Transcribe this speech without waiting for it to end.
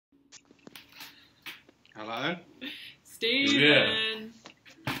Hello? Steven!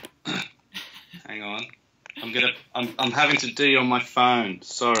 Yeah. Hang on. I'm having to do on my phone.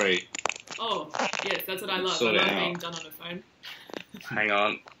 Sorry. Oh, yes, that's what I love. I Sort it love out. being done on a phone. Hang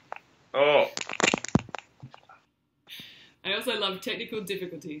on. Oh. I also love technical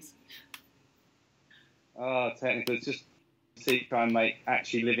difficulties. Oh, technically, it's just try and make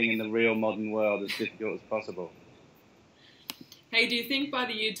actually living in the real modern world as difficult as possible. Hey, do you think by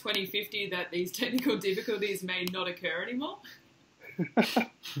the year 2050 that these technical difficulties may not occur anymore? Have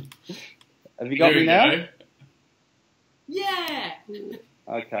you got me now? Yeah!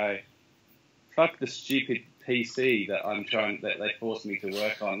 Okay. Fuck the stupid PC that they forced me to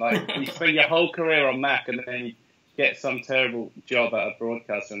work on. Like, you spend your whole career on Mac and then you get some terrible job at a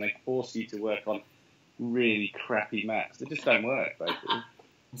broadcaster and they force you to work on really crappy Macs. They just don't work, basically.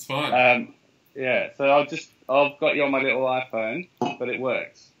 It's fine. Yeah, so I've got you on my little iPhone, but it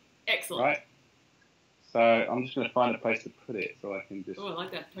works. Excellent. Right? So I'm just going to find a place to put it so I can just... Oh, I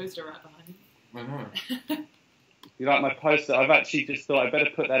like that poster right behind you. I know. You like my poster? I've actually just thought I'd better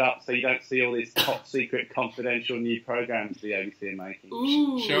put that up so you don't see all these top secret confidential new programs the ABC are making.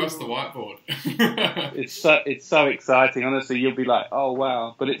 Ooh. Show us the whiteboard. It's so exciting. Honestly, you'll be like, oh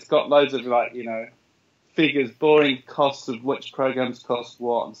wow. But it's got loads of figures, boring costs of which programs cost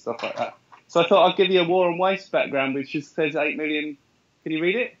what and stuff like that. So I thought I'd give you a war and waste background, which just says 8 million. Can you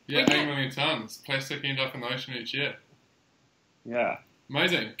read it? Yeah, 8 million tonnes. Plastic end up in the ocean each year. Yeah.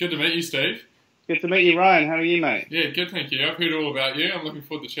 Amazing. Good to meet you, Steve. Good to meet you, Ryan. How are you, mate? Yeah, good, thank you. I've heard all about you. I'm looking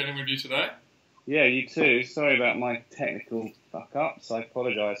forward to chatting with you today. Yeah, you too. Sorry about my technical fuck-ups. I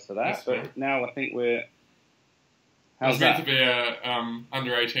apologise for that. That's but fine. now I think we're... It was How's meant that? to be a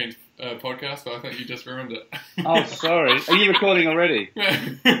under 18 podcast, but I think you just ruined it. Oh, sorry. Are you recording already?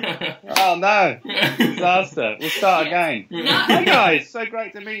 Oh, no. Disaster. We'll start again. Hey, guys. So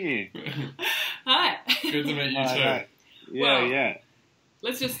great to meet you. Hi. Good to meet you Hi, too. hi. Yeah, Well, yeah.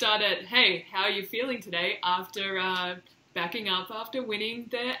 Let's just start at, hey, how are you feeling today after backing up after winning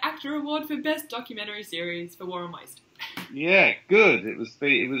the ACTA Award for Best Documentary Series for War and Waste? Yeah, good. It was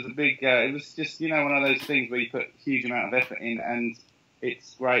just, one of those things where you put a huge amount of effort in, and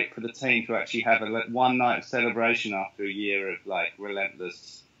it's great for the team to actually have a one night of celebration after a year of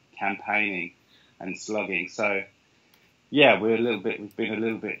relentless campaigning and slugging. So yeah, we've been a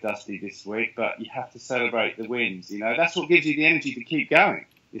little bit dusty this week, but you have to celebrate the wins. That's what gives you the energy to keep going.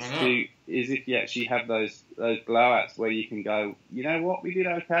 Is if you actually have those blowouts where you can go, you know what, we did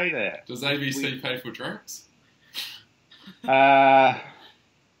okay there. Does ABC pay for drinks?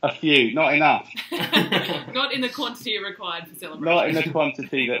 A few, not enough. Not in the quantity required for celebration. Not in the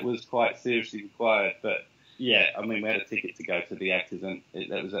quantity that was quite seriously required, but yeah, I mean, we had a ticket to go to the Actors, and it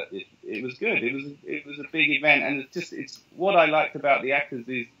was good. It was a big event, and it's what I liked about the Actors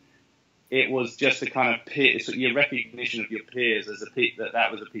is it was just a kind of your recognition of your peers as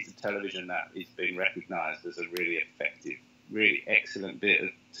that was a piece of television that is being recognised as a really effective, really excellent bit of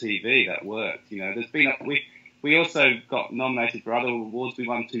TV that worked. There's been we also got nominated for other awards. We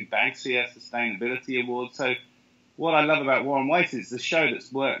won 2 Banksia Sustainability Awards. So what I love about War and Waste is the show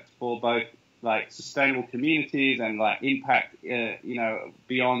that's worked for both sustainable communities and impact,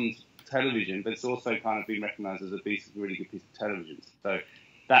 beyond television, but it's also kind of been recognised as a really good piece of television. So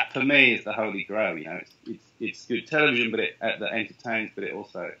that for me is the holy grail. It's good television, but that entertains, but it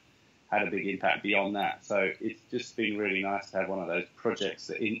also had a big impact beyond that. So it's just been really nice to have one of those projects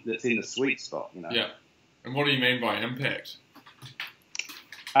that's in the sweet spot. Yeah. And what do you mean by impact?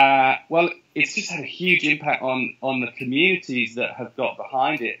 Well, it's just had a huge impact on the communities that have got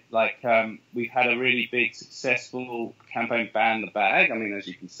behind it. We've had a really big, successful campaign, Ban the Bag. I mean, as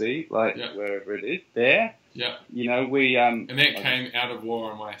you can see, wherever it is, there. Yeah. We... and that came out of War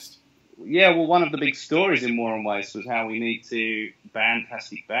and Waste. Yeah, well, one of the big stories in War and Waste was how we need to ban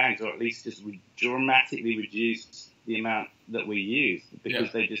plastic bags, or at least just dramatically reduce the amount that we use, because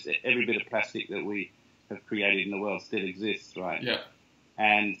every bit of plastic that we have created in the world still exists, right? Yeah.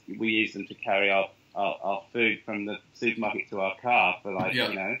 And we use them to carry our food from the supermarket to our car for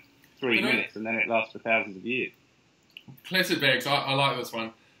 3 minutes, and then it lasts for thousands of years. Plastic bags, I like this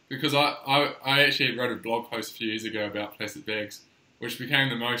one, because I actually wrote a blog post a few years ago about plastic bags, which became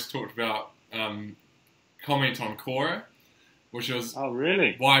the most talked about comment on Quora, which was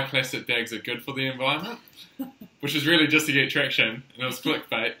why plastic bags are good for the environment, which was really just to get traction, and it was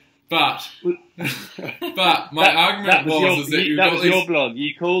clickbait. But my argument was that was your blog.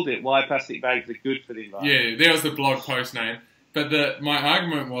 You called it "Why Plastic Bags Are Good for the Environment." Yeah, that was the blog post name. But my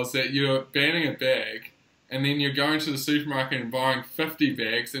argument was that you're banning a bag, and then you're going to the supermarket and buying 50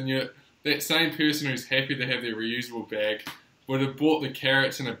 bags, and that same person who's happy to have their reusable bag would have bought the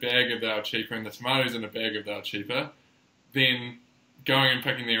carrots in a bag if they were cheaper and the tomatoes in a bag if they were cheaper, then going and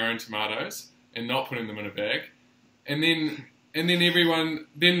picking their own tomatoes and not putting them in a bag, and then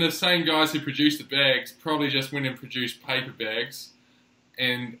the same guys who produced the bags probably just went and produced paper bags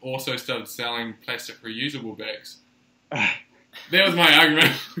and also started selling plastic reusable bags. That was my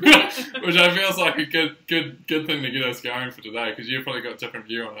argument, which I feel is like a good thing to get us going for today, because you've probably got a different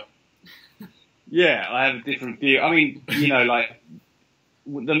view on it. Yeah, I have a different view. I mean, like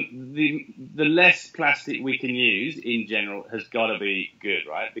the less plastic we can use in general has got to be good,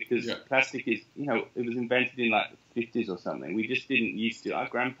 right? Because plastic is, it was invented in like the 50s or something. We just didn't used to. Our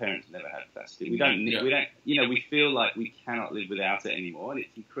grandparents never had plastic. We don't. We feel like we cannot live without it anymore, and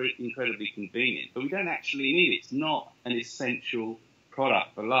it's incredibly convenient. But we don't actually need it. It's not an essential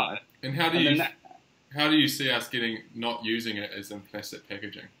product for life. And how do you see us not using it as in plastic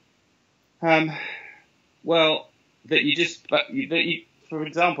packaging? Well, for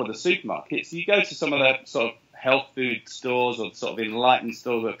example, the supermarkets, you go to some of the sort of health food stores or sort of enlightened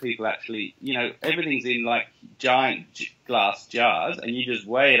stores where people actually, everything's in like giant glass jars, and you just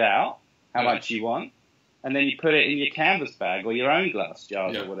weigh it out how much you want, and then you put it in your canvas bag or your own glass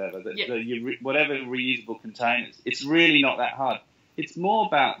jars or whatever, whatever reusable containers. It's really not that hard. It's more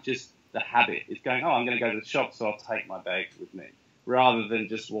about just the habit. It's going, I'm going to go to the shop, so I'll take my bags with me, rather than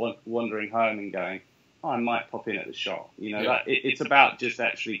just wandering home and going, I might pop in at the shop. It's about just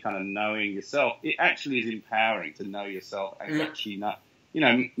actually kind of knowing yourself. It actually is empowering to know yourself and actually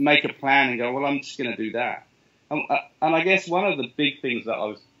make a plan and go, well, I'm just going to do that. And I guess one of the big things that I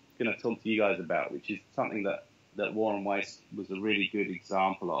was going to talk to you guys about, which is something that War and Waste was a really good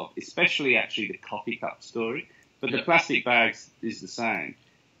example of, especially actually the coffee cup story, but the plastic bags is the same,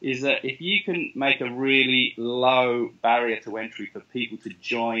 is that if you can make a really low barrier to entry for people to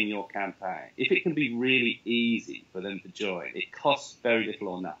join your campaign, if it can be really easy for them to join, it costs very little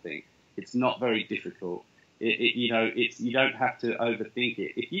or nothing. It's not very difficult. You don't have to overthink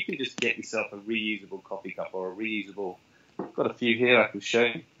it. If you can just get yourself a reusable coffee cup or a reusable, I've got a few here I can show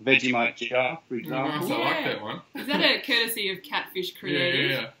you, Vegemite jar, for example. Nice, I like that one. Is that a courtesy of Catfish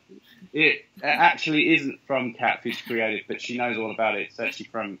Creative? Yeah. It actually isn't from Catfish Creative, but she knows all about it. It's actually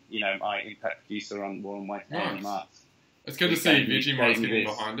from, my impact producer on War and Waste, Andy Marks. It's good to see Vegemite's getting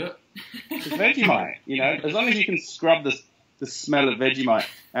behind it. It's Vegemite, as long as you can scrub the smell of Vegemite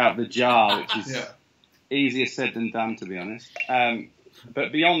out of the jar, which is easier said than done, to be honest.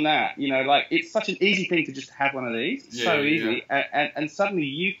 But beyond that, it's such an easy thing to just have one of these. It's so easy. And suddenly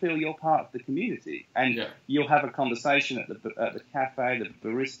you feel you're part of the community. And you'll have a conversation at the cafe. The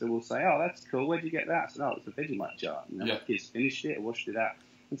barista will say, oh, that's cool. Where'd you get that? I said, it's a Vegemite jar. My kids finished it, washed it out.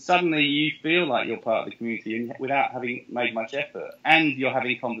 And suddenly you feel like you're part of the community and without having made much effort. And you're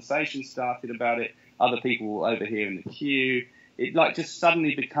having conversations started about it. Other people will overhear in the queue. It just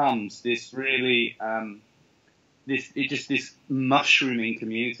suddenly becomes this really... this mushrooming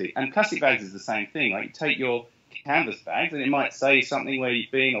community. And plastic bags is the same thing. Like, you take your canvas bags and it might say something where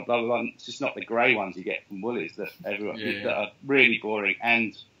you've been or blah, blah, blah. It's just not the grey ones you get from Woolies that that are really boring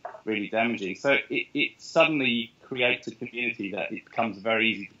and really damaging. So it suddenly creates a community that it becomes very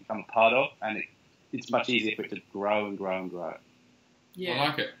easy to become a part of, and it's much easier for it to grow and grow and grow. Yeah. I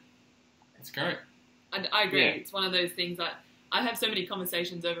like it. It's great. I agree. Yeah. It's one of those things that I have so many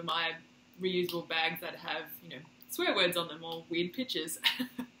conversations over my reusable bags that have, swear words on them or weird pictures.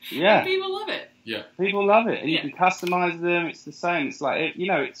 Yeah. People love it. Yeah. People love it. And you can customize them. It's the same. It's like,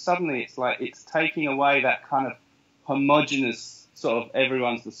 it's taking away that kind of homogenous sort of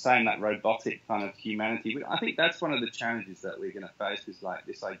everyone's the same, that robotic kind of humanity. I think that's one of the challenges that we're going to face, is like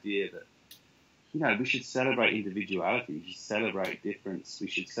this idea that, we should celebrate individuality. We should celebrate difference. We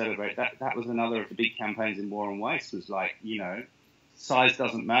should celebrate that. That was another of the big campaigns in War and Waste, was like, size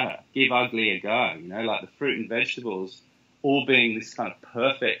doesn't matter. Give ugly a go. Like the fruit and vegetables all being this kind of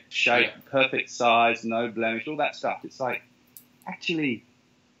perfect shape, perfect size, no blemish, all that stuff. It's like, actually,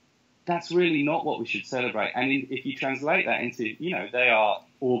 that's really not what we should celebrate. And if you translate that into, they are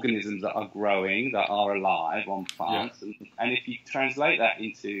organisms that are growing, that are alive on plants. Yeah. And if you translate that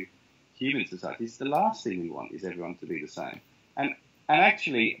into human society, it's the last thing we want is everyone to be the same. And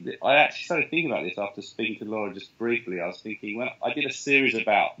actually, I started thinking about this after speaking to Laura just briefly. I was thinking, when I did a series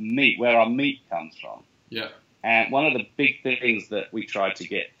about meat, where our meat comes from. Yeah. And one of the big things that we tried to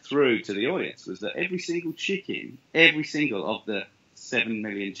get through to the audience was that every single of the 7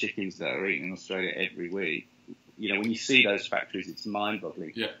 million chickens that are eaten in Australia every week, when you see those factories, it's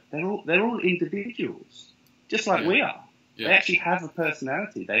mind-boggling. Yeah. They're all individuals, just like we are. Yeah. They actually have a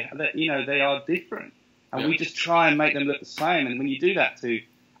personality. They are different. And we just try and make them look the same. And when you do that to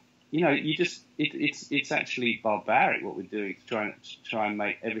it's actually barbaric what we're doing to try and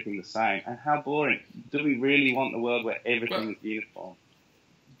make everything the same. And how boring. Do we really want the world where everything is uniform?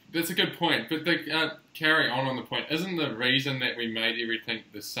 That's a good point. But carrying on the point, isn't the reason that we made everything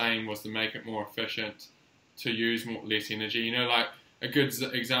the same was to make it more efficient, to use less energy? You know, like a good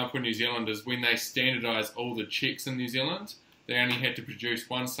example in New Zealand is when they standardised all the checks in New Zealand, they only had to produce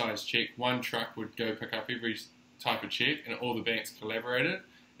one size check. One truck would go pick up every type of check, and all the banks collaborated.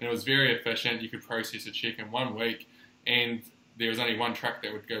 And it was very efficient. You could process a check in 1 week, and there was only one truck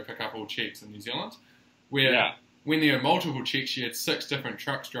that would go pick up all checks in New Zealand. Where when there were multiple checks, you had 6 different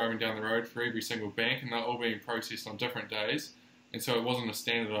trucks driving down the road for every single bank, and they're all being processed on different days. And so it wasn't a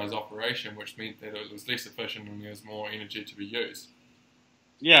standardised operation, which meant that it was less efficient and there was more energy to be used.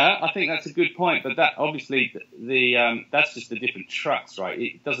 Yeah, I think that's a good point, but that obviously that's just the different trucks, right?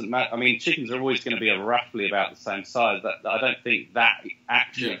 It doesn't matter. I mean, chickens are always going to be roughly about the same size. But I don't think that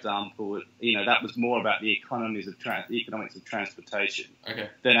actual example, that was more about the economics of transportation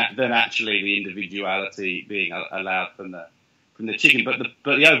than actually the individuality being allowed from the chicken. But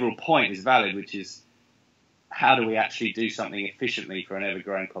the overall point is valid, which is how do we actually do something efficiently for an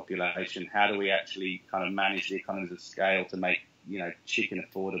ever-growing population? How do we actually kind of manage the economies of scale to make chicken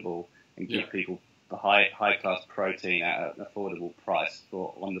affordable and give people the high-class protein at an affordable price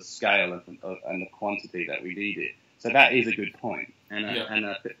on the scale and the quantity that we need it. So that is a good point. But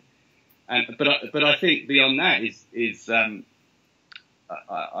I think beyond that is I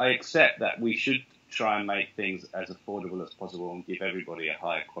accept that we should try and make things as affordable as possible and give everybody a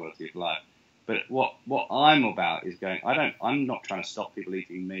higher quality of life. But what I'm about is I'm not trying to stop people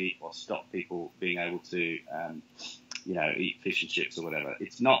eating meat or stop people being able to eat fish and chips or whatever.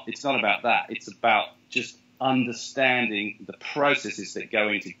 It's not about that. It's about just understanding the processes that go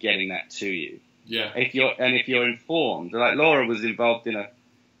into getting that to you. Yeah. If you're informed, like Laura was involved in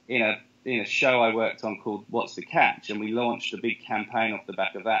a show I worked on called What's the Catch, and we launched a big campaign off the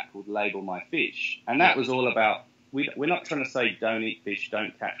back of that called Label My Fish, and that was all about we're not trying to say don't eat fish,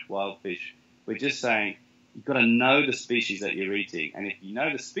 don't catch wild fish. We're just saying you've got to know the species that you're eating, and if you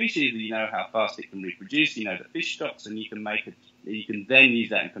know the species, you know how fast it can reproduce, you know the fish stocks, and you can then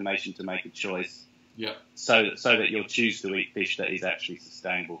use that information to make a choice. Yeah. So that you'll choose to eat fish that is actually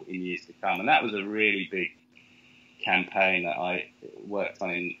sustainable in years to come, and that was a really big campaign that I worked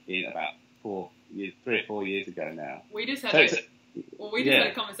on in about 3 or 4 years ago now. We just had a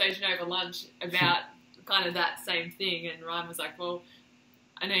conversation over lunch about kind of that same thing, and Ryan was like, well,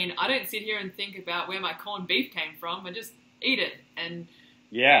 I mean, I don't sit here and think about where my corned beef came from. I just eat it. And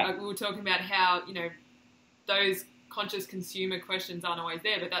we were talking about how, those conscious consumer questions aren't always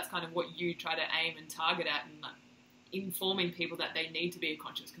there, but that's kind of what you try to aim and target at, and informing people that they need to be a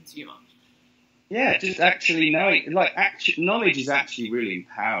conscious consumer. Yeah, just actually knowing, knowledge is actually really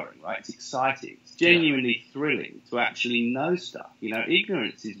empowering, right? It's exciting. It's genuinely thrilling to actually know stuff.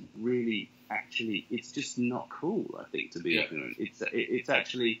 Ignorance is really it's just not cool, I think, to be ignorant. It's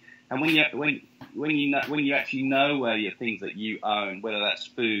actually, and when you actually know where your things that you own, whether that's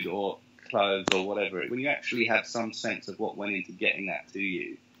food or clothes or whatever, when you actually have some sense of what went into getting that to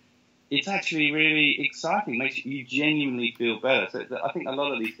you, it's actually really exciting. It makes you genuinely feel better. So I think a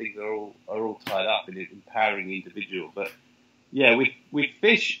lot of these things are all tied up in empowering the individual. But yeah, with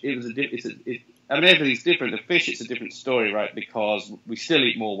fish, everything's different. The fish, it's a different story, right? Because we still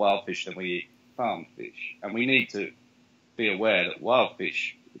eat more wild fish than we eat farmed fish, and we need to be aware that wild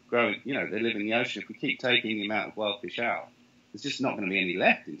fish growing. They live in the ocean. If we keep taking the amount of wild fish out, there's just not going to be any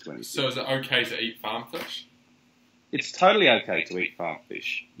left in 20. So is it okay to eat farm fish? It's totally okay to eat farmed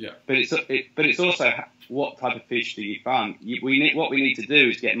fish. Yeah. But it's also what type of fish do you farm? What we need to do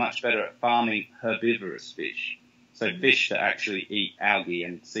is get much better at farming herbivorous fish. So fish that actually eat algae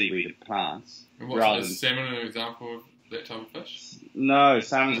and seaweed and plants. And what's salmon an example of that type of fish? No,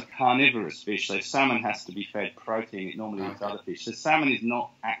 salmon's a carnivorous fish. So salmon has to be fed protein. It normally eats other fish. So salmon is not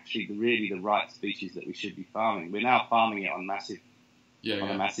actually really the right species that we should be farming. We're now farming it on a massive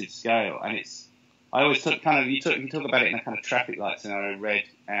scale, and it's. I always you talk about it in a kind of traffic light scenario: red,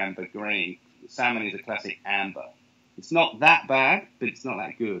 amber, green. Salmon is a classic amber. It's not that bad, but it's not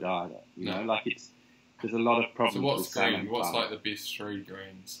that good either. There's a lot of problems. So what's with salmon green? What's like the best 3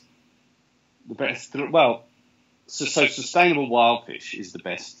 greens? The best, so sustainable wild fish is the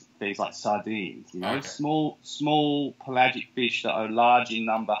best. Things like sardines, small pelagic fish that are large in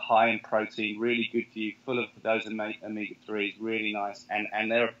number, high in protein, really good for you, full of those omega-3s, really nice,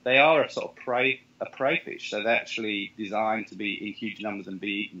 and they are a sort of prey fish, so they're actually designed to be in huge numbers and be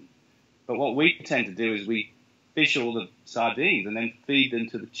eaten. But what we tend to do is we fish all the sardines and then feed them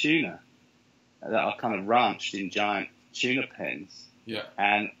to the tuna that are kind of ranched in giant tuna pens. Yeah.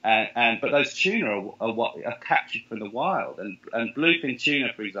 But those tuna are what are captured from the wild, and bluefin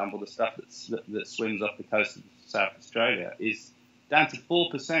tuna, for example, the stuff that swims off the coast of South Australia, is down to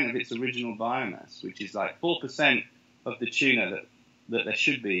 4% of its original biomass, which is like 4% of the tuna that there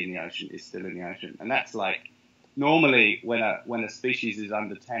should be in the ocean is still in the ocean, and that's like normally when a species is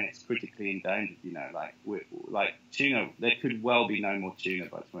under 10, it's critically endangered. You know, like tuna, there could well be no more tuna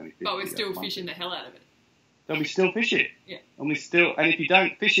by 2050. But we're still fishing the hell out of it. Then we still fish it. Yeah. And if you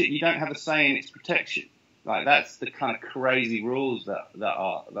don't fish it, you don't have a say in its protection. Like that's the kind of crazy rules that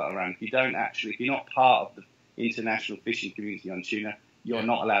are around. If you're not part of the international fishing community on tuna, you're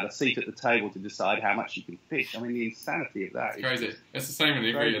not allowed a seat at the table to decide how much you can fish. I mean, the insanity of that. It's crazy. It's the same in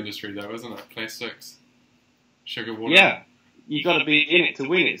every industry, though, isn't it? Plastics, sugar, water. Yeah. You got to be in it to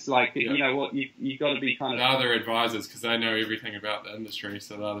win it. It's like, you know what, you got to be kind of... They're their advisors because they know everything about the industry,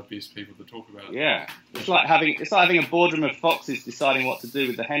 so they're the best people to talk about it. Yeah. It's like having a boardroom of foxes deciding what to do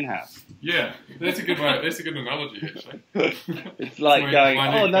with the hen house. Yeah, that's a good way. That's a good analogy, actually. It's like going,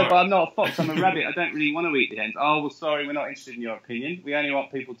 oh, no, but I'm not a fox, I'm a rabbit. I don't really want to eat the hens. Oh, well, sorry, we're not interested in your opinion. We only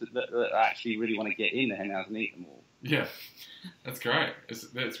want people that actually really want to get in the hen house and eat them all. Yeah, that's great.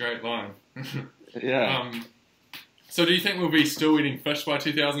 That's a great line. Yeah. So do you think we'll be still eating fish by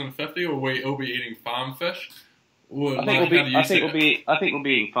 2050, or will we all be eating farm fish? Or I think we'll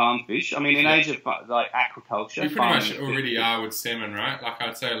be eating farm fish. I mean, in Asia, like aquaculture. We pretty much already are with salmon, right? Like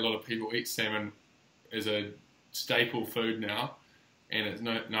I'd say a lot of people eat salmon as a staple food now, and it's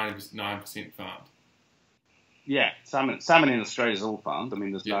 99% farmed. Yeah, salmon in Australia is all farmed. I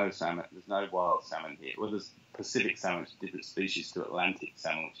mean, there's no salmon, there's no wild salmon here. Well, there's Pacific salmon, which is different species to Atlantic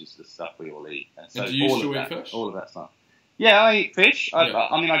salmon, which is the stuff we all eat. And so do you still eat fish? All of that stuff. Yeah, I eat fish.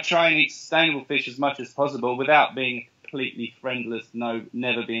 I mean, I try and eat sustainable fish as much as possible without being completely friendless.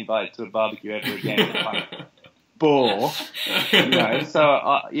 Never be invited to a barbecue ever again. Kind of bore. So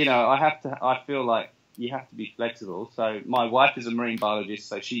I feel like you have to be flexible. So my wife is a marine biologist,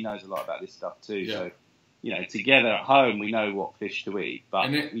 so she knows a lot about this stuff too. Yeah. So together at home we know what fish to eat, but I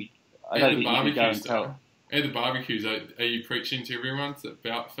don't think you can go and tell. At the barbecues, are you preaching to everyone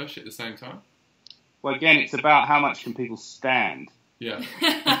about fish at the same time? Well, again, it's about how much can people stand. Yeah.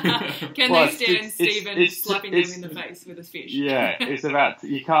 Can they stand Stephen slapping them in the face with a fish? Yeah, it's about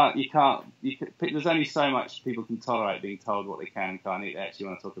you can't. There's only so much people can tolerate being told what they can and can't eat. They actually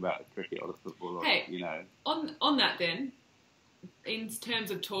want to talk about the cricket or the football, or On that then, in terms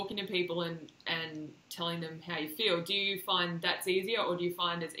of talking to people and telling them how you feel, do you find that's easier, or do you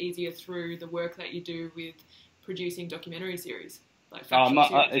find it's easier through the work that you do with producing documentary series?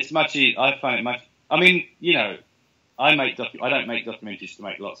 It's much easier. I find it much. I mean, I don't make documentaries to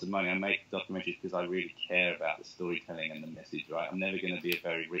make lots of money. I make documentaries because I really care about the storytelling and the message. Right? I'm never going to be a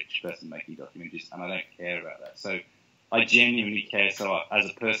very rich person making documentaries, and I don't care about that. So I genuinely care. So as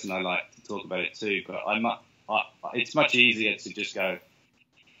a person, I like to talk about it too. But it's much easier to just go,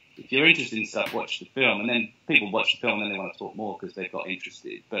 if you're interested in stuff, watch the film, and then people watch the film and then they want to talk more because they've got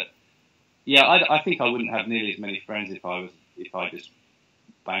interested. But yeah, I think I wouldn't have nearly as many friends if I just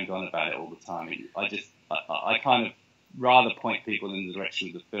banged on about it all the time. I kind of rather point people in the direction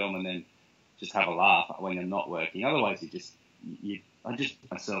of the film and then just have a laugh when you're not working. Otherwise, I just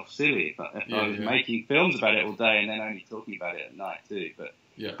make myself silly if I was making films about it all day and then only talking about it at night too. But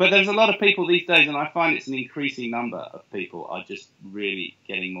there's a lot of people these days, and I find it's an increasing number of people are just really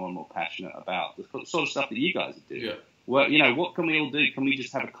getting more and more passionate about the sort of stuff that you guys do. Yeah. Well, what can we all do? Can we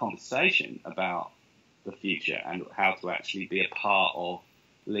just have a conversation about the future and how to actually be a part of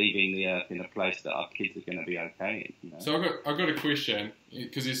leaving the earth in a place that our kids are going to be okay in? So I've got a question,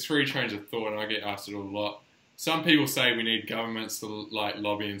 because there's three trains of thought, and I get asked it a lot. Some people say we need governments to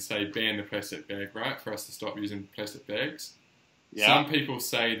lobby and say ban the plastic bag, right, for us to stop using plastic bags. Yeah. Some people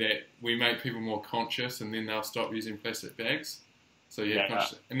say that we make people more conscious and then they'll stop using plastic bags. So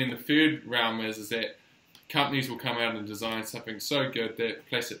and then the third realm is that companies will come out and design something so good that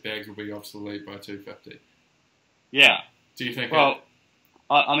plastic bags will be obsolete by 2050. Yeah. Do you think? Well,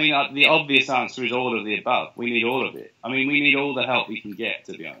 I mean, the obvious answer is all of the above. We need all of it. I mean, we need all the help we can get,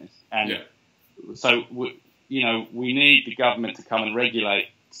 to be honest. And so, we need the government to come and regulate,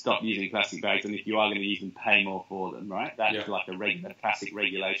 stop using plastic bags, and if you are going to use them, pay more for them, right? That's like a classic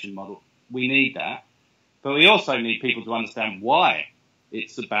regulation model. We need that. But we also need people to understand why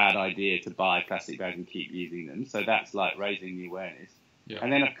it's a bad idea to buy plastic bags and keep using them. So that's like raising the awareness. Yeah.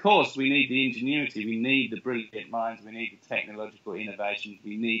 And then, of course, we need the ingenuity. We need the brilliant minds. We need the technological innovations.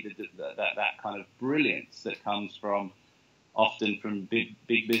 We need that kind of brilliance that comes often from big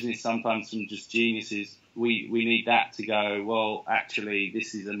business, sometimes from just geniuses. We need that to go, well, actually,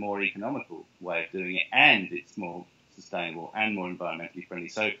 this is a more economical way of doing it, and it's more sustainable and more environmentally friendly.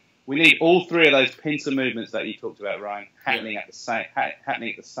 So we need all three of those pincer movements that you talked about, Ryan, happening at the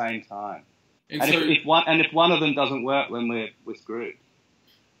same time. And if one of them doesn't work, then we're screwed.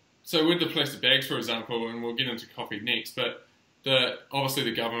 So with the plastic bags, for example, and we'll get into coffee next, but obviously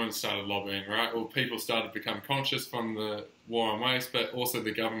the government started lobbying, right? Or people started to become conscious from the war on waste, but also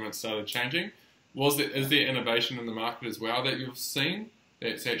the government started changing. Is there innovation in the market as well that you've seen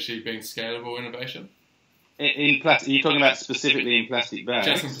that's actually been scalable innovation? In plastic, are you talking about specifically in plastic bags?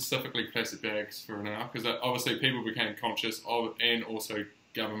 Just in specifically plastic bags for now, because obviously people became conscious of, and also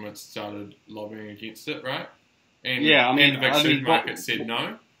governments started lobbying against it, right? And, and the big supermarkets said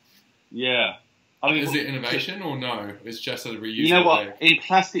no. Yeah. Is it innovation or no? It's just a reusable You know what? bag. In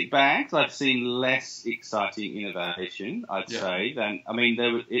plastic bags, I've seen less exciting innovation, I'd say, than... I mean,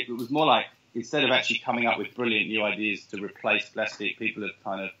 it was more like, instead of actually coming up with brilliant new ideas to replace plastic, people have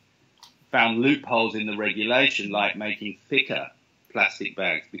kind of found loopholes in the regulation, like making thicker plastic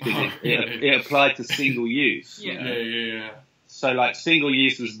bags, because it applied to single use. Yeah. So, like, single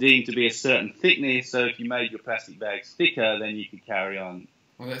use was deemed to be a certain thickness, so if you made your plastic bags thicker, then you could carry on.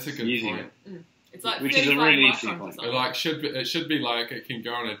 Well, that's a good point. It's like, which is a really interesting point. It should be like it can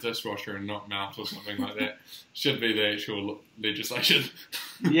go in a dishwasher and not melt or something like that. Should be the actual legislation.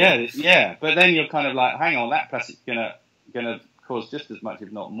 yeah. But then you're kind of like, hang on, that plastic's gonna cause just as much,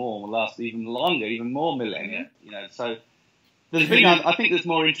 if not more, will last even longer, even more millennia. You know, so I think there's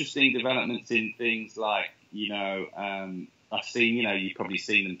more interesting developments in things like, I've seen, you've probably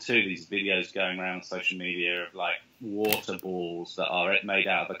seen them too, these videos going around on social media of like water balls that are made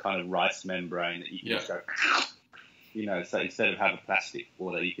out of a kind of rice membrane that you can just go, so instead of having plastic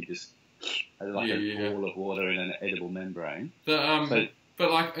water, you could just have like a ball of water in an edible membrane. But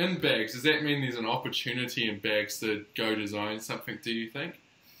like in bags, does that mean there's an opportunity in bags to go design something, do you think?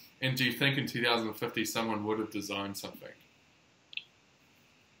 And do you think in 2050 someone would have designed something?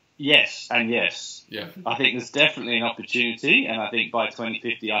 Yes and yes. Yeah. I think there's definitely an opportunity, and I think by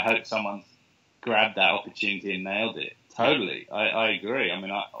 2050, I hope someone's grabbed that opportunity and nailed it. Totally. I agree. I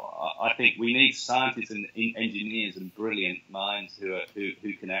mean, I think we need scientists and engineers and brilliant minds who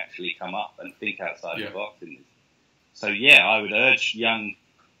can actually come up and think outside the box in this. So, I would urge young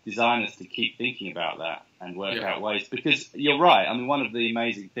designers to keep thinking about that and work out ways, because you're right. I mean, one of the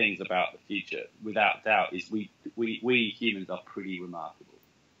amazing things about the future, without doubt, is we humans are pretty remarkable.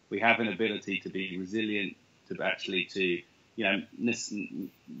 We have an ability to be resilient, what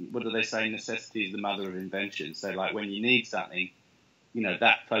do they say? Necessity is the mother of invention. So, like, when you need something,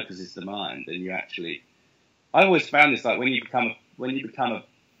 that focuses the mind, and you actually. I always found this, like, when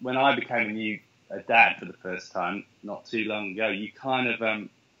I became a dad for the first time not too long ago, you kind of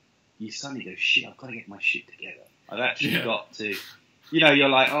you suddenly go, shit, I've got to get my shit together. I've actually got to. You're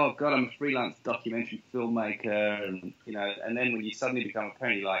like, oh God, I'm a freelance documentary filmmaker, and then when you suddenly become a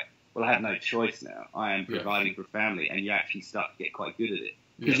parent, you're like, well, I have no choice now. I am providing for a family, and you actually start to get quite good at it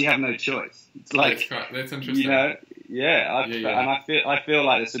because you have no choice. It's like that's interesting. And I feel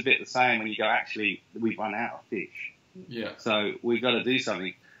like it's a bit the same when you go, actually, we've run out of fish. Yeah. So we've got to do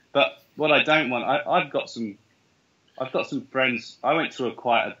something. But what I don't want, I've got some friends. I went to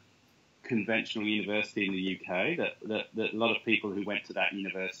quite a conventional university in the UK that a lot of people who went to that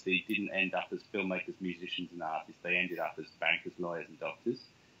university didn't end up as filmmakers, musicians and artists. They ended up as bankers, lawyers and doctors.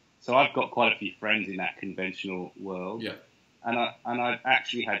 So I've got quite a few friends in that conventional world. Yeah. And I've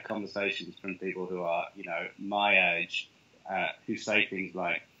actually had conversations from people who are, my age, who say things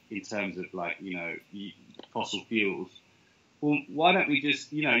like, in terms of like, fossil fuels, well, why don't we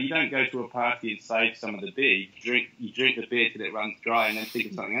just, you don't go to a party and save some of the beer. You drink the beer till it runs dry and then think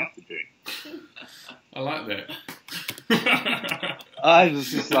of something else to drink. I like that. I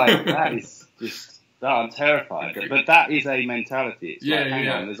was just like, that is just, I'm terrified. But that is a mentality. It's like, hang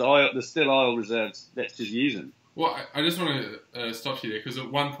on, there's still oil reserves, let's just use them. Well, I just want to stop you there, because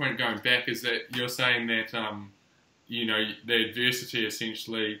at one point going back is that you're saying that, the adversity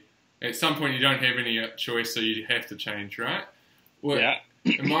essentially, at some point you don't have any choice, so you have to change, right? Well,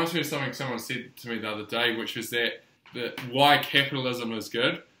 it reminds me of something someone said to me the other day, which was that why capitalism is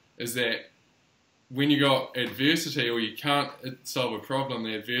good is that when you got adversity or you can't solve a problem,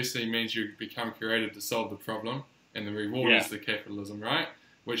 the adversity means you become creative to solve the problem, and the reward is the capitalism, right?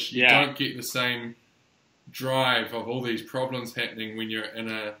 Which you don't get the same drive of all these problems happening when you're in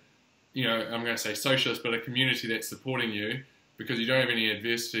a, I'm going to say socialist, but a community that's supporting you, because you don't have any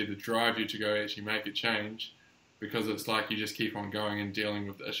adversity to drive you to go actually make a change, because it's like you just keep on going and dealing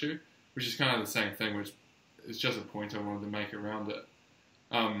with the issue, which is kind of the same thing, which is just a point I wanted to make around it.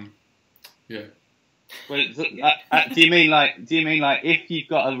 Well, do you mean like if you've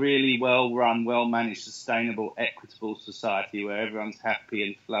got a really well-run, well-managed, sustainable, equitable society where everyone's happy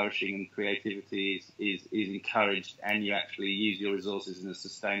and flourishing and creativity is encouraged, and you actually use your resources in a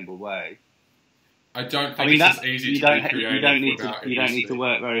sustainable way? I don't think it's as easy to be creative. You don't need to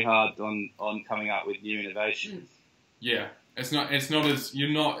work very hard on coming up with new innovations. Yeah, it's not as you're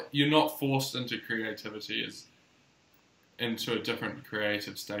not forced into creativity as into a different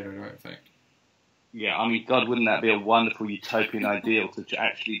creative state. I don't think. Yeah, I mean, God, wouldn't that be a wonderful utopian ideal to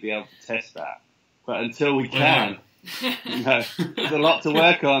actually be able to test that? But until we can, there's a lot to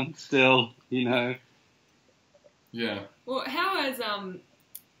work on still, Yeah. Well, how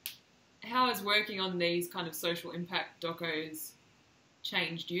has working on these kind of social impact docos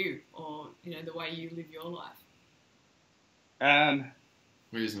changed you, or the way you live your life? Well,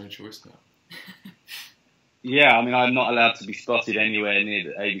 there's no choice now. Yeah, I mean, I'm not allowed to be spotted anywhere near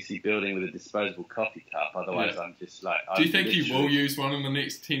the ABC building with a disposable coffee cup. Otherwise, I'm just like... Do you think you will use one in the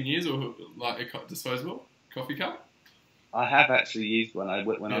next 10 years, or like a disposable coffee cup? I have actually used one.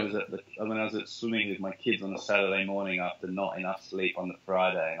 When I was at swimming with my kids on a Saturday morning after not enough sleep on the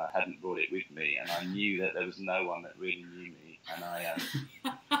Friday, and I hadn't brought it with me, and I knew that there was no one that really knew me, and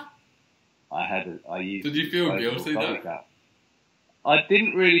I used... Did you feel guilty though? Cup. I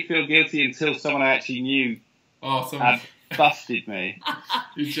didn't really feel guilty until someone I actually knew had busted me.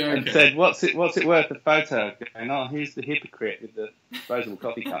 You're joking. And said, "What's it worth a photo?" Going, "Oh, here's the hypocrite with the disposable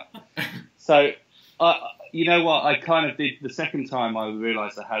coffee cup." So, you know what? I kind of did the second time. I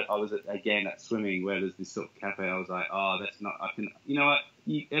realised I was again at swimming where there's this sort of cafe. I was like, "Oh, that's not." I can. You know what?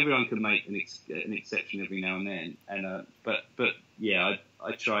 Everyone can make an exception every now and then. And but yeah,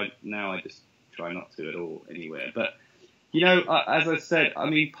 I try now. I just try not to at all anywhere. But as I said, I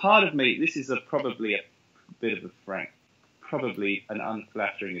mean, part of me. This is probably a bit of probably an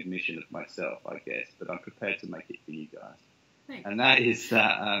unflattering admission of myself, I guess, but I'm prepared to make it for you guys. Thanks. And that is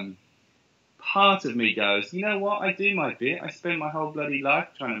that part of me goes, you know what, I do my bit. I spend my whole bloody life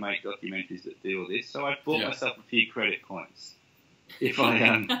trying to make documentaries that do all this, so I've bought myself a few credit points. If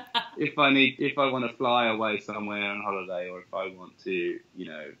I if I want to fly away somewhere on holiday, or if I want to,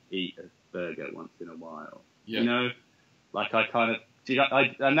 eat a burger once in a while, like I kind of.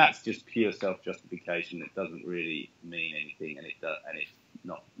 And that's just pure self-justification. It doesn't really mean anything, and it's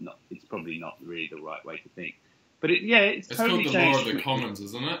not. It's probably not really the right way to think. But it's totally called the changed. law of the commons,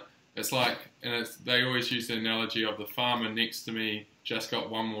 isn't it? It's like, they always use the analogy of the farmer next to me just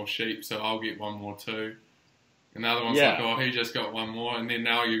got one more sheep, so I'll get one more too. And the other one's like, oh, he just got one more, and then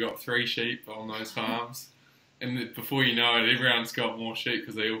now you got 3 sheep on those farms, and before you know it, everyone's got more sheep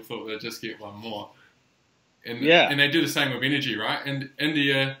because they all thought they'd just get one more. And they do the same with energy, right? And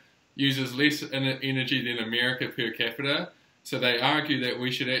India uses less energy than America per capita, so they argue that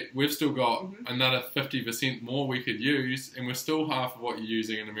we've still got another 50% more we could use, and we're still half of what you're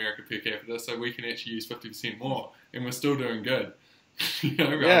using in America per capita, so we can actually use 50% more, and we're still doing good,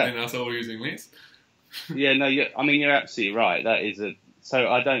 rather than us all using less. You're absolutely right. That is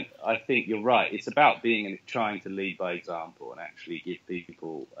I think you're right. It's about trying to lead by example and actually give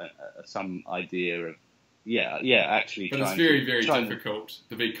people some idea of. Actually. But it's very, very difficult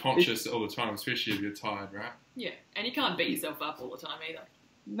to be conscious all the time, especially if you're tired, right? Yeah, and you can't beat yourself up all the time either.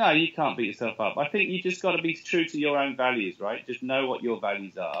 No, you can't beat yourself up. I think you just got to be true to your own values, right? Just know what your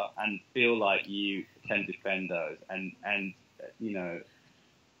values are and feel like you can defend those. And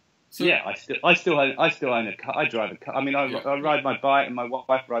So, I still own a car. I drive a car. I mean, I ride my bike, and my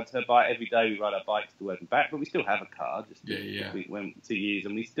wife rides her bike every day. We ride our bikes to work and back, but we still have a car to use,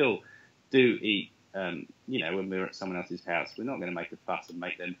 and we still do eat. When we're at someone else's house, we're not going to make a fuss and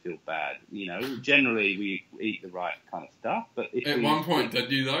make them feel bad. Generally we eat the right kind of stuff. But at one point, did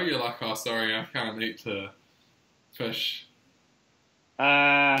you though? You're like, oh, sorry, I can't eat the fish.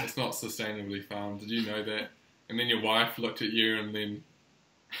 It's not sustainably farmed. Did you know that? And then your wife looked at you, and then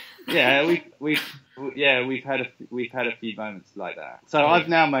we've had a few moments like that. So I've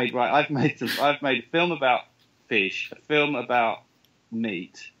now made I've made a film about fish, a film about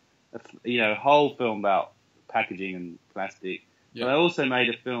meat. A whole film about packaging and plastic. But I also made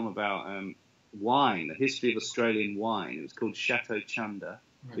a film about wine, the history of Australian wine. It was called Chateau Chunder,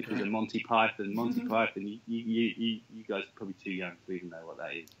 which was a Monty Python. Monty Python, you guys are probably too young to even know what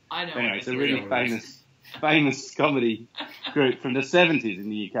that is. I know. Anyway, it's a really famous comedy group from the 70s in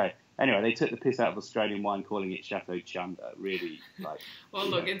the UK. Anyway, they took the piss out of Australian wine, calling it Chateau Chunder. Really, Well,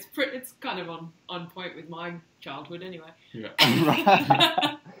 look, it's kind of on point with my childhood, anyway. Yeah.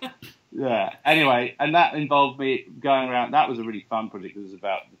 Right. Yeah. Anyway, and that involved me going around. That was a really fun project. It was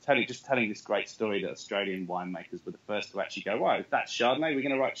about telling this great story that Australian winemakers were the first to actually go, right, if that's Chardonnay, we're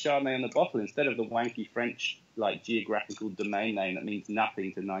going to write Chardonnay on the bottle instead of the wanky French like geographical domain name that means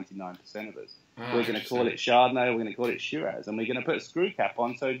nothing to 99% of us. We're going to call it Chardonnay, or we're going to call it Shiraz, and we're going to put a screw cap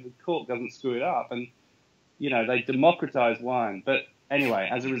on so the cork doesn't screw it up. And they democratized wine, but. Anyway,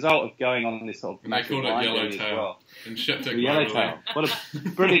 as a result of going on this sort of massive wine journey as well, and shipped it Yellowtail. What a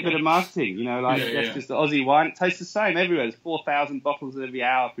brilliant bit of marketing, just the Aussie wine. It tastes the same everywhere. There's 4,000 bottles every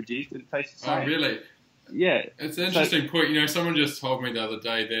hour produced, and it tastes the same. Oh, really? Yeah. It's an interesting point. Someone just told me the other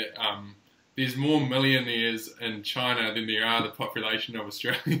day that there's more millionaires in China than there are the population of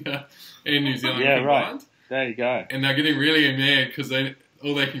Australia and New Zealand combined. Right. There you go. And they're getting really mad because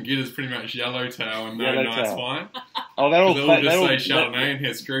all they can get is pretty much Yellowtail and no nice wine. Oh, they're all just say Chardonnay and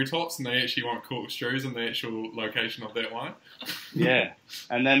have screw tops, and they actually want cork screws in the actual location of that wine. Yeah,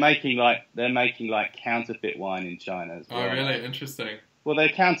 and they're making counterfeit wine in China as well. Oh, really? Interesting. Well, they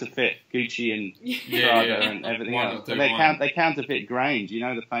counterfeit Gucci and Prada and everything else. So they counterfeit Grange.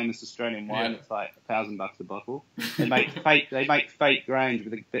 The famous Australian wine that's like $1,000 a bottle. They make fake Grange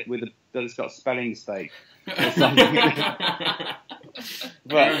that's got spelling mistake or something.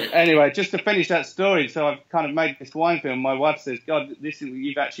 But anyway, just to finish that story, so I've kind of made this wine film. My wife says, "God,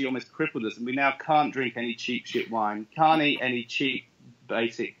 you've actually almost crippled us, and we now can't drink any cheap shit wine, can't eat any cheap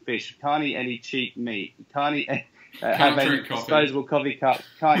basic fish, can't eat any cheap meat, can't eat have any disposable coffee cups,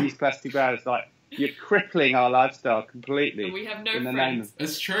 can't use plastic bags. Like you're crippling our lifestyle completely." And we have no friends.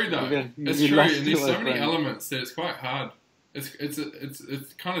 It's true though. It's true, and there's so many elements that it's quite hard. It's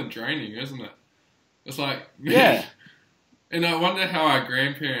kind of draining, isn't it? It's like And I wonder how our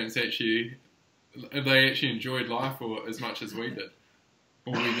grandparents actually enjoyed life or as much as we did,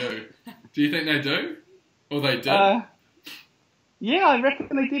 or we do. Do you think they do, or they did? Yeah, I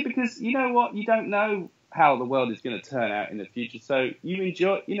reckon they did, because you know what, you don't know how the world is going to turn out in the future. So you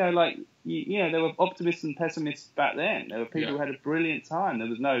enjoy, there were optimists and pessimists back then. There were people who had a brilliant time. There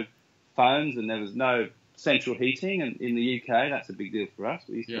was no phones and there was no central heating, and in the UK that's a big deal for us.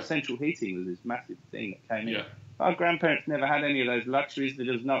 Central heating was this massive thing that came in. Our grandparents never had any of those luxuries. There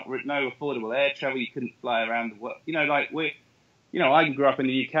was no affordable air travel. You couldn't fly around the world. I grew up in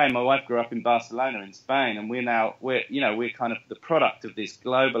the UK. My wife grew up in Barcelona in Spain, and we're kind of the product of this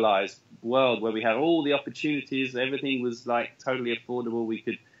globalized world where we had all the opportunities. Everything was like totally affordable. We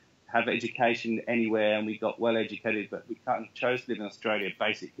could have education anywhere, and we got well educated. But we chose to live in Australia,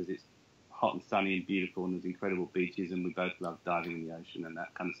 basically because it's hot and sunny and beautiful, and there's incredible beaches, and we both love diving in the ocean and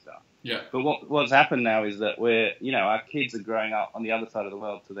that kind of stuff. Yeah. But what's happened now is that our kids are growing up on the other side of the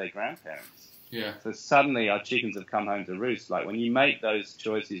world to their grandparents. Yeah. So suddenly our chickens have come home to roost. Like when you make those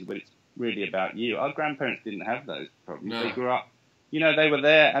choices when it's really about you, our grandparents didn't have those problems. No. They grew up, they were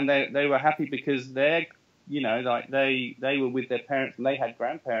there and they were happy because they were with their parents and they had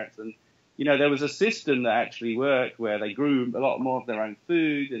grandparents, and there was a system that actually worked where they grew a lot more of their own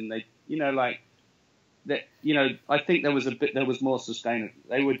food, and they I think there was more sustainable.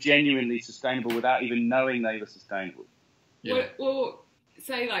 They were genuinely sustainable without even knowing they were sustainable. Yeah. Well,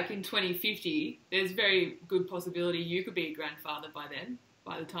 say like in 2050, there's very good possibility you could be a grandfather by then.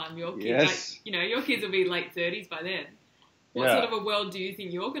 By the time your kids, your kids will be late 30s by then. What sort of a world do you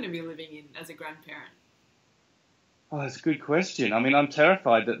think you're going to be living in as a grandparent? Oh, that's a good question. I mean, I'm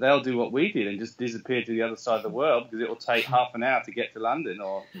terrified that they'll do what we did and just disappear to the other side of the world, because it will take half an hour to get to London,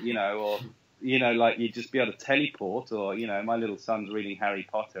 or you'd just be able to teleport, or, my little son's reading Harry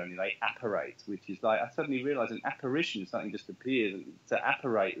Potter and they apparate, which is like, I suddenly realised an apparition, something just appears, and to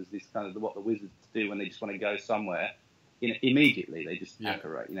apparate is this kind of what the wizards do when they just want to go somewhere. Immediately they just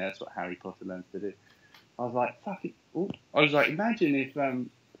apparate. That's what Harry Potter learns to do. I was like, fuck it. Ooh. I was like, imagine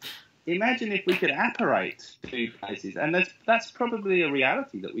if we could apparate to places, and that's probably a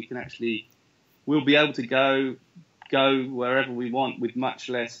reality that we can actually, we'll be able to go wherever we want with much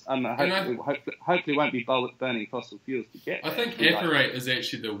less. Hopefully won't be burning fossil fuels to get there. I think apparate is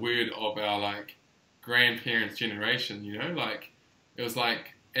actually the word of our grandparents' generation. It was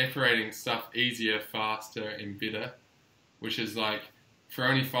like apparating stuff easier, faster, and better, which is like for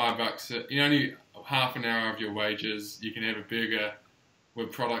only $5, only half an hour of your wages, you can have a burger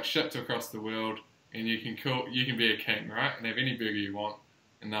with products shipped across the world, and you can be a king, right? And have any burger you want,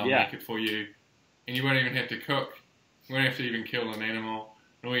 and they'll make it for you, and you won't even have to cook. You won't have to even kill an animal.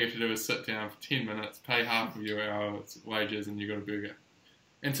 And all you have to do is sit down for 10 minutes, pay half of your hour's wages, and you got a burger.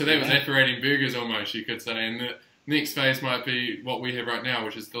 And so that was apparating burgers almost, you could say. And the next phase might be what we have right now,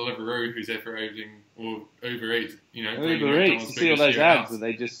 which is Deliveroo, who's apparating, or Uber Eats. Uber Eats. You see all those ads, and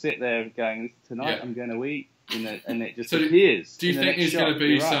they just sit there going, "Tonight I'm going to eat," and it just appears. Do you think there's going to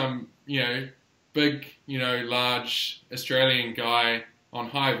be some, big, large Australian guy on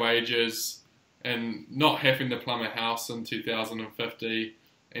high wages and not having to plumb a house in 2050,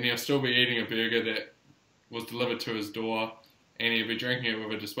 and he'll still be eating a burger that was delivered to his door, and he'll be drinking it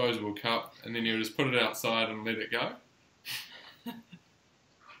with a disposable cup, and then he'll just put it outside and let it go.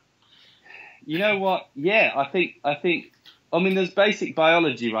 You know what? Yeah, I think. I mean, there's basic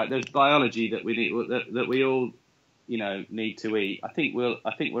biology, right? There's biology that we need, that we all, need to eat. I think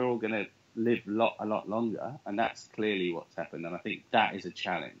we're all going to live a lot longer, and that's clearly what's happened. And I think that is a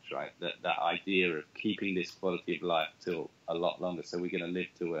challenge, right? That idea of keeping this quality of life till a lot longer. So we're going to live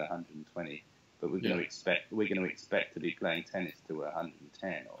till we're 120, but we're going to expect to be playing tennis till we're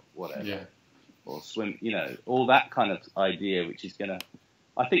 110 or whatever, or swim. All that kind of idea, which is going to.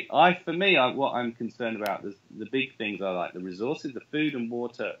 I think what I'm concerned about, the big things are like the resources, the food and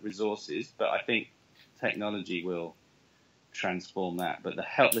water resources, but I think technology will transform that. But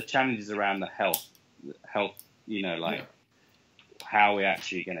the challenges around the health, how we're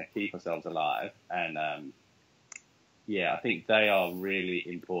actually going to keep ourselves alive. And I think they are really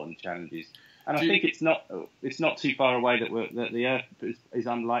important challenges. And I think it's not too far away that the Earth is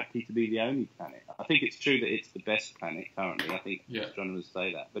unlikely to be the only planet. I think it's true that it's the best planet currently. I think astronomers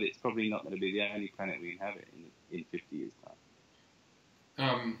say that, but it's probably not going to be the only planet we inhabit in 50 years'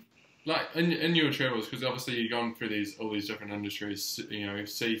 time. Like in your travels, because obviously you've gone through all these different industries,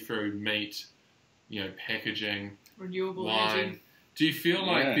 seafood, meat, packaging, renewable wine. energy. Do you feel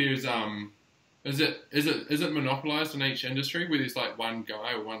like there's is it monopolized in each industry where there's like one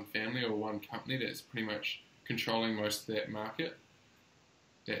guy or one family or one company that's pretty much controlling most of that market?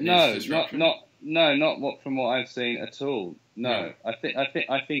 Not what from what I've seen at all. No, I think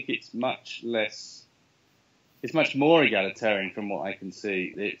it's much less. It's much more egalitarian from what I can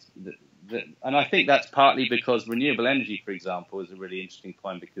see. And I think that's partly because renewable energy, for example, is a really interesting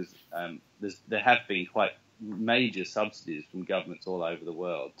point because there have been quite major subsidies from governments all over the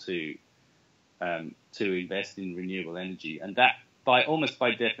world to invest in renewable energy, and that almost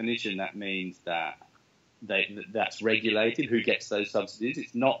by definition that means that that's regulated. Who gets those subsidies?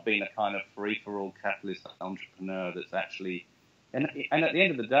 It's not been a kind of free-for-all capitalist entrepreneur that's actually. And at the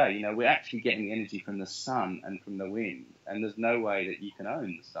end of the day, we're actually getting the energy from the sun and from the wind, and there's no way that you can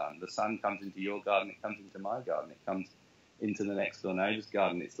own the sun. The sun comes into your garden, it comes into my garden, it comes into the next door neighbour's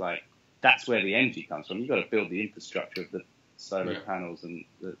garden. It's like that's where the energy comes from. You've got to build the infrastructure of the solar panels and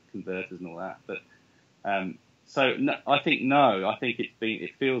the converters and all that. But I think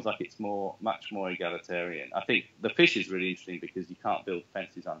it feels like it's much more egalitarian. I think the fish is really interesting because you can't build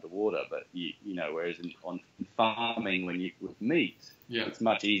fences underwater, but whereas on farming with meat, it's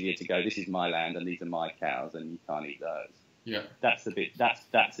much easier to go, this is my land and these are my cows and you can't eat those. Yeah, that's a bit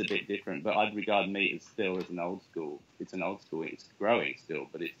different. But I'd regard meat as an old school. It's an old school. It's growing still,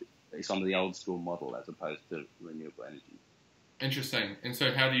 but it's on the old school model as opposed to renewable energy. Interesting. And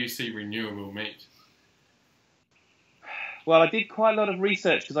so how do you see renewable meat? Well, I did quite a lot of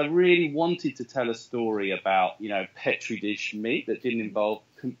research because I really wanted to tell a story about, petri dish meat that didn't involve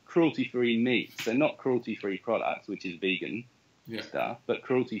cruelty-free meat. So not cruelty-free products, which is vegan stuff, but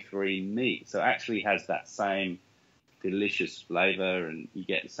cruelty-free meat. So it actually has that same delicious flavour and you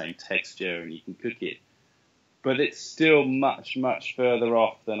get the same texture and you can cook it. But it's still much, much further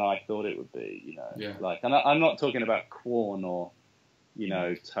off than I thought it would be, and I'm not talking about Quorn or,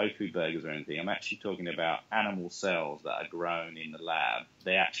 tofu burgers or anything. I'm actually talking about animal cells that are grown in the lab.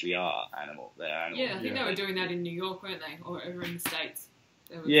 They actually are animal. They're animal. Yeah, I think they were doing that in New York, weren't they? Or over in the States.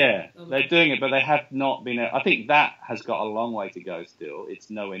 They're doing it, but they have not been. I think that has got a long way to go still.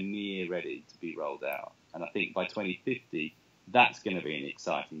 It's nowhere near ready to be rolled out. And I think by 2050, that's going to be an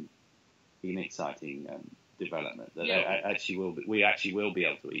exciting development. That we actually will be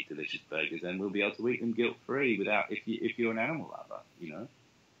able to eat delicious burgers, and we'll be able to eat them guilt-free without if you're an animal lover,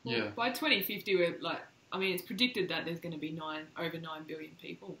 Well, by 2050, it's predicted that there's going to be over 9 billion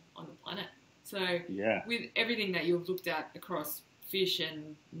people on the planet. So with everything that you've looked at across fish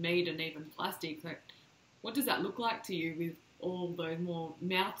and meat and even plastic, what does that look like to you with all those more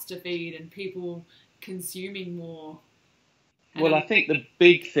mouths to feed and people consuming more? Well, I think the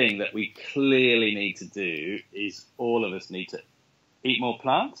big thing that we clearly need to do is all of us need to eat more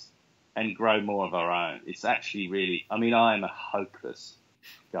plants and grow more of our own. It's actually really, I am a hopeless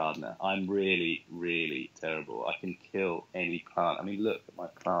gardener. I'm really, really terrible. I can kill any plant. Look at my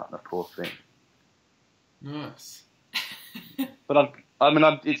plant, the poor thing. Nice. But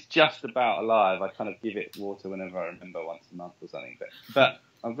it's just about alive. I kind of give it water whenever I remember, once a month or something. But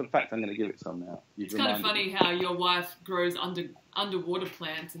in fact, I'm going to give it some now. It's kind of funny how your wife grows underwater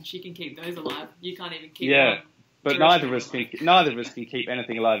plants and she can keep those alive. You can't even keep one But neither of us can keep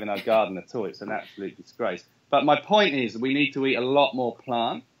anything alive in our garden at all. It's an absolute disgrace. But my point is, we need to eat a lot more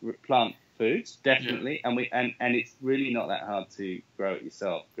plant foods, definitely, and it's really not that hard to grow it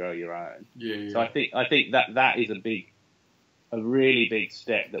yourself, grow your own. So I think that is a really big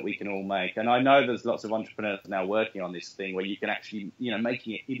step that we can all make. And I know there's lots of entrepreneurs now working on this thing where you can actually,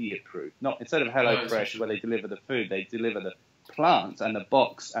 making it idiot proof. Not instead of HelloFresh where they deliver the food, they deliver the plants and the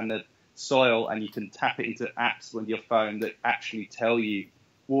box and the soil, and you can tap it into apps with your phone that actually tell you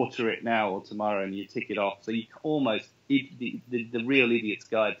water it now or tomorrow, and you tick it off. So you can almost the real idiot's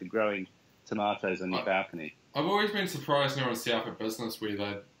guide to growing tomatoes on your balcony. I've always been surprised now in Set Up a Business where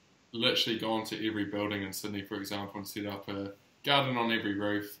they'd literally gone to every building in Sydney, for example, and set up a garden on every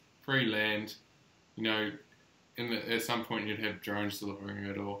roof, free land. At some point you'd have drones delivering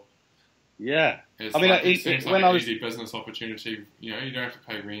it, or it seems like an easy business opportunity. You don't have to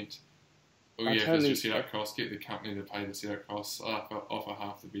pay rent. All you have is your setup costs. Get the company to pay the setup costs. Offer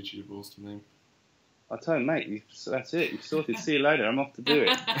half the vegetables to them. I tell you, mate, that's it. You've sorted. See you later. I'm off to do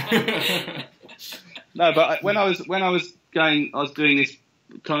it. No, but when I was doing this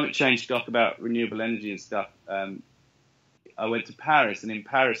climate change stuff about renewable energy and stuff. I went to Paris, and in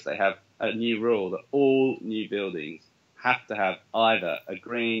Paris they have a new rule that all new buildings have to have either a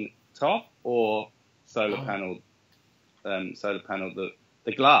green top or solar panel.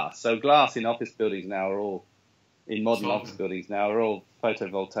 The glass. So glass in office buildings now are all office buildings now are all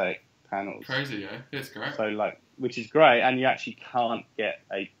photovoltaic panels. Crazy, yeah, that's great. So which is great, and you actually can't get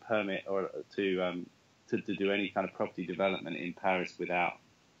a permit or to do any kind of property development in Paris without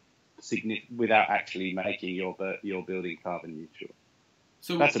actually making your building carbon neutral.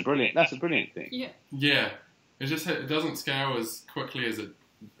 So that's a brilliant thing. Yeah. It doesn't scale as quickly as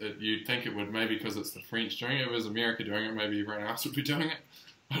you'd think it would, maybe because it's the French doing it. If it was America doing it, maybe everyone else would be doing it.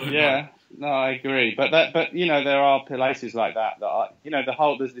 No, I agree. But there are places like that are,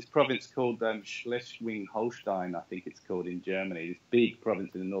 there's this province called Schleswig-Holstein, I think it's called, in Germany. This big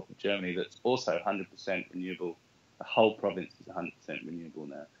province in the north of Germany that's also 100% renewable. The whole province is 100% renewable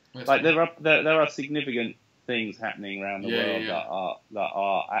now. There are significant things happening around the world that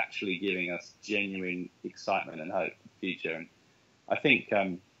are actually giving us genuine excitement and hope for the future. And I think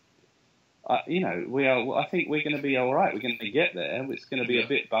I think we're going to be all right. We're going to get there. It's going to be a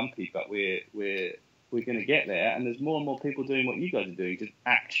bit bumpy, but we're going to get there. And there's more and more people doing what you guys are doing, just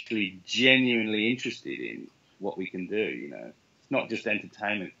actually genuinely interested in what we can do. It's not just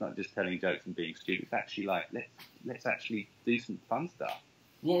entertainment. It's not just telling jokes and being stupid. It's actually let's actually do some fun stuff.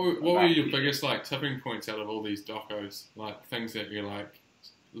 What were your biggest tipping points out of all these docos? Things that you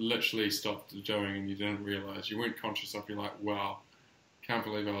literally stopped doing and you didn't realise, you weren't conscious of. You're like, wow, can't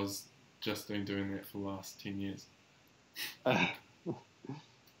believe I was just doing that for the last 10 years. That's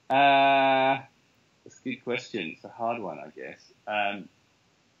a good question. It's a hard one, I guess.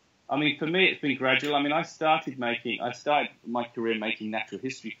 For me, it's been gradual. I started my career making natural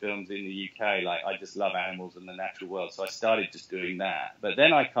history films in the UK. I just love animals and the natural world, so I started just doing that. But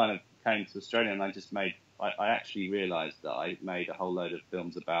then I kind of came to Australia, and I actually realised that I made a whole load of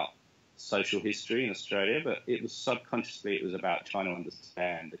films about social history in Australia, but it was about trying to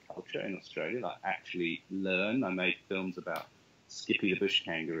understand the culture in Australia, actually learn. I made films about Skippy the bush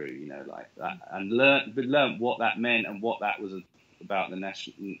kangaroo, and learn what that meant and what that was about the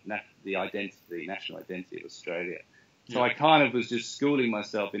national identity of Australia. So I kind of was just schooling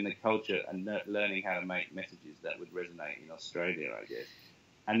myself in the culture and learning how to make messages that would resonate in Australia, I guess.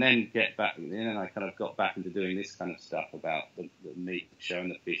 And then I kind of got back into doing this kind of stuff about the meat show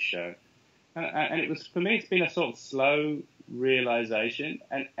and the fish show. And it was, for me, it's been a sort of slow realization,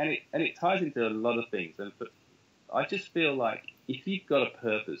 and it ties into a lot of things. But I just feel like if you've got a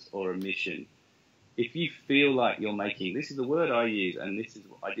purpose or a mission, if you feel like you're making, this is the word I use, and this is,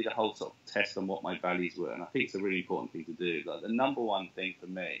 I did a whole sort of test on what my values were, and I think it's a really important thing to do. The number one thing for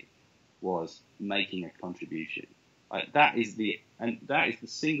me was making a contribution. That is the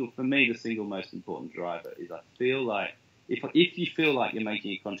single most important driver. Is I feel like if you feel like you're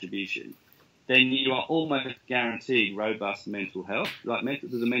making a contribution, then you are almost guaranteed robust mental health.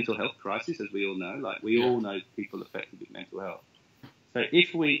 There's a mental health crisis, as we all know. We all know people affected with mental health. So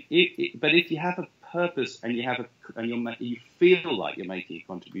if you have a purpose and you feel like you're making a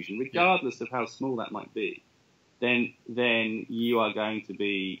contribution, regardless of how small that might be, then you are going to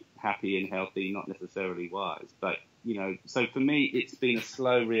be happy and healthy, not necessarily wise. But so for me, it's been a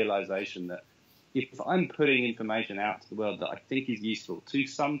slow realization that if I'm putting information out to the world that I think is useful to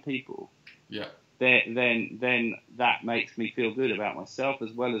some people, then that makes me feel good about myself,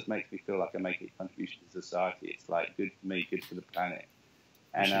 as well as makes me feel like I'm making a contribution to society. It's good for me, good for the planet.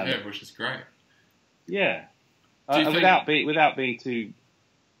 Which is great. Yeah. without being too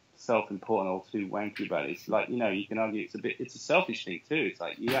self-important or too wanky about it, it's like, you know, you can argue it's a selfish thing too. It's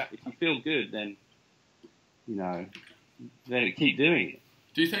like, if you feel good, then, you know, then keep doing it.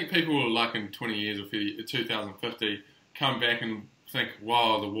 Do you think people will, like in 20 years or 2050, come back and think,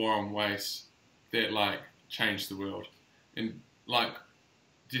 wow, the war on waste, that like changed the world? And like,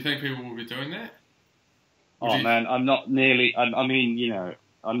 do you think people will be doing that? Man, I'm not nearly, I mean, you know,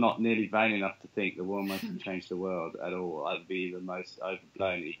 I'm not nearly vain enough to think the war on waste can change the world at all. I'd be the most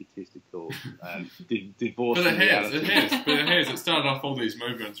overblown, egotistical, divorced. But it has. It started off all these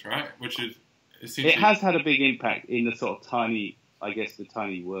movements, right? Which is essentially... It has had a big impact in the sort of tiny, I guess, the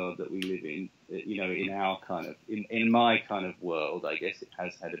tiny world that we live in. You know, in our kind of, in my kind of world, I guess it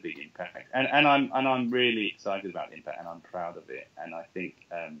has had a big impact. And I'm really excited about the impact, and I'm proud of it. And I think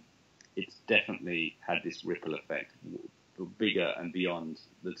it's definitely had this ripple effect, bigger and beyond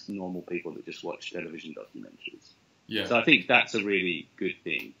the normal people that just watch television documentaries. Yeah. So I think that's a really good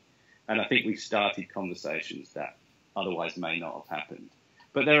thing. And I think we've started conversations that otherwise may not have happened.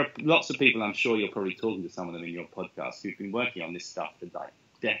 But there are lots of people, I'm sure you're probably talking to some of them in your podcast, who've been working on this stuff for like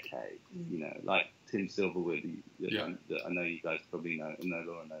decades, you know, like Tim Silverwood, that I know you guys probably know, and know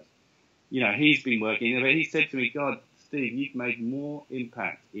Laura knows. You know, he's been working, but he said to me, God, Steve, you've made more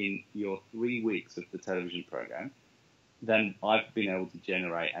impact in your 3 weeks of the television program than I've been able to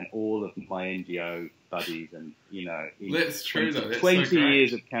generate, and all of my NGO buddies, and, you know, in that's true, though. That's 20 so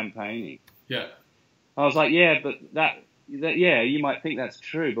years of campaigning. Yeah. I was like, yeah, but that, yeah, you might think that's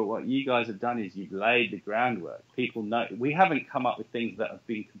true, but what you guys have done is you've laid the groundwork. People know, we haven't come up with things that have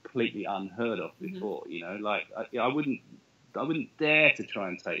been completely unheard of before, you know, like, I wouldn't dare to try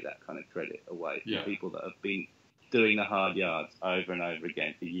and take that kind of credit away from people that have been doing the hard yards over and over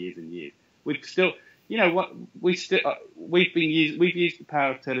again for years and years. We've still, you know what, we've used the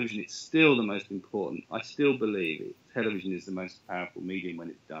power of television. It's still the most important. I still believe it. Television is the most powerful medium when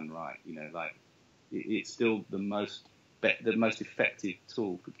it's done right. You know, like it's still the most effective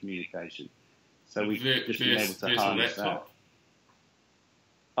tool for communication. So we've just been able to harness that.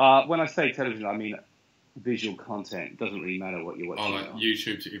 When I say television, I mean visual content. It doesn't really matter what you're watching. Oh, like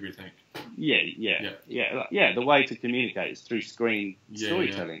YouTube to everything. Yeah. The way to communicate is through screen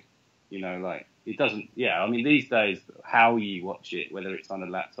storytelling. You know, like it doesn't. Yeah, I mean these days, how you watch it, whether it's on a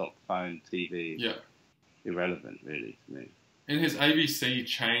laptop, phone, TV, irrelevant really to me. And has ABC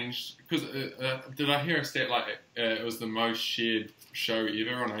changed? Because did I hear a stat like it was the most shared show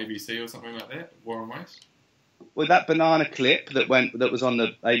ever on ABC or something like that? War on Waste. Well, that banana clip that was on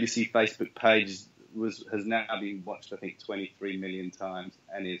the ABC Facebook page has now been watched, I think, 23 million times,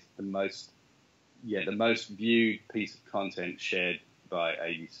 and is the most viewed piece of content shared by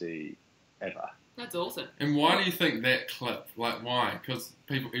ABC ever. That's awesome. And why do you think that clip? Like, why? Because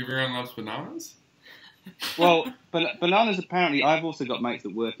everyone loves bananas? Well, bananas apparently, I've also got mates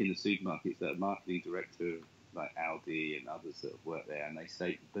that work in the supermarkets that are marketing director of like Aldi and others that work there, and they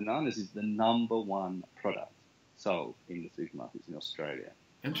say bananas is the #1 product sold in the supermarkets in Australia.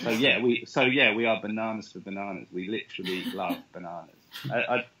 So we are bananas for bananas. We literally love bananas.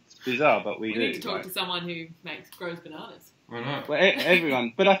 It's bizarre, but we do. We need to talk to someone who grows bananas. I know. Well,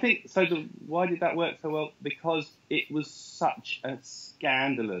 everyone. But I think so. Why did that work so well? Because it was such a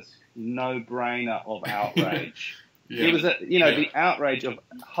scandalous no-brainer of outrage. It was the outrage of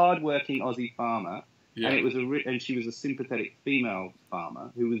hard-working Aussie farmer, and it was and she was a sympathetic female farmer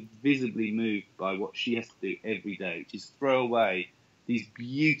who was visibly moved by what she has to do every day, which is throw away these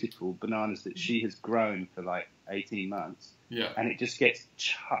beautiful bananas that she has grown for like 18 months, and it just gets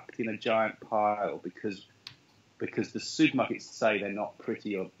chucked in a giant pile because the supermarkets say they're not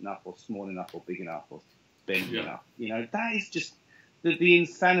pretty enough or small enough or big enough or bendy enough. You know, that is just the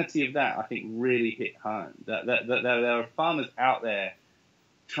insanity of that. I think really hit home. That there are farmers out there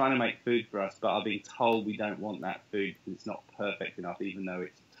trying to make food for us, but are being told we don't want that food because it's not perfect enough, even though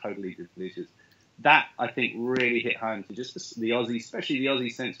it's totally delicious. That, I think, really hit home to just the Aussie, especially the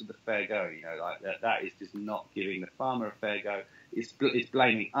Aussie sense of the fair go. You know, like that is just not giving the farmer a fair go. It's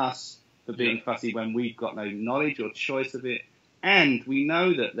blaming us for being fussy when we've got no knowledge or choice of it. And we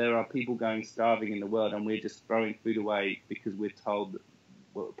know that there are people going starving in the world, and we're just throwing food away because we're told that,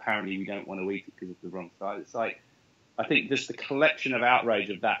 well, apparently we don't want to eat it because of the wrong side. It's like, I think just the collection of outrage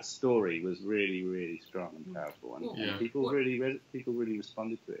of that story was really, really strong and powerful, and people really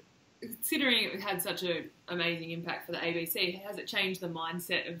responded to it. Considering it had such an amazing impact for the ABC, has it changed the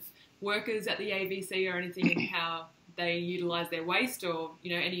mindset of workers at the ABC or anything in how they utilise their waste, or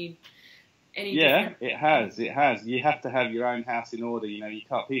any? Yeah, it has. You have to have your own house in order. You know,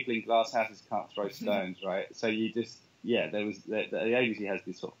 people in glass houses can't throw stones, right? So you just yeah, there was the ABC has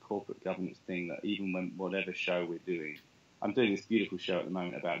this sort of corporate governance thing that even when whatever show we're doing, I'm doing this beautiful show at the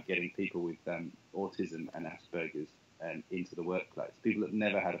moment about getting people with autism and Asperger's into the workplace. People that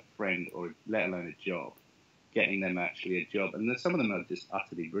never had a friend or let alone a job, getting them actually a job, and some of them are just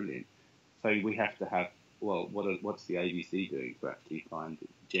utterly brilliant. So we have to have, well, what's the ABC doing to actually find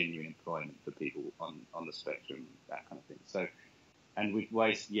genuine employment for people on the spectrum, that kind of thing. So, and with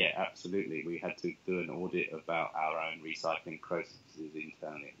waste, yeah, absolutely, we had to do an audit about our own recycling processes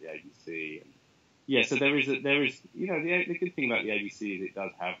internally at the ABC. And yeah, so there is, you know, the good thing about the ABC is it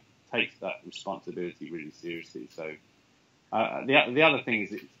takes that responsibility really seriously. So the other thing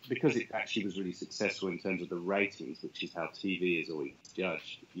is because it actually was really successful in terms of the ratings, which is how TV is always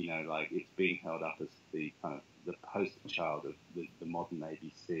judged. You know, like it's being held up as the kind of the poster child of the modern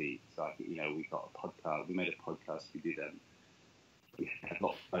ABC. So you know, we got a podcast. We made a podcast. We had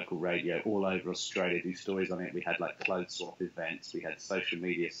lots of local radio all over Australia do stories on it. We had like clothes swap events. We had social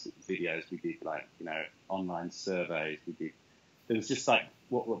media videos. We did like, you know, online surveys. It was just like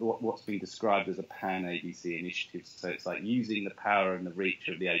what's been described as a pan-ABC initiative. So it's like using the power and the reach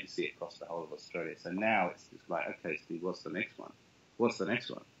of the ABC across the whole of Australia. So now it's just like, okay, Steve, what's the next one? What's the next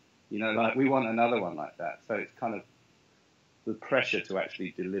one? You know, like we want another one like that. So it's kind of the pressure to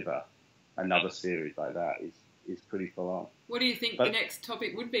actually deliver another series like that is pretty full on. What do you think the next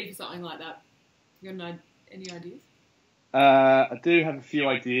topic would be for something like that? You got any ideas? I do have a few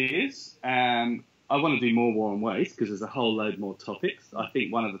ideas. I want to do more war and waste because there's a whole load more topics. I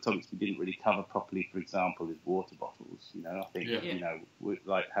think one of the topics we didn't really cover properly, for example, is water bottles. You know, I think you know, with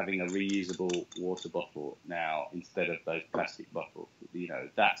like having a reusable water bottle now instead of those plastic bottles. You know,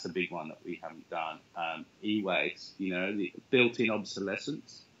 that's a big one that we haven't done. E-waste. You know, the built-in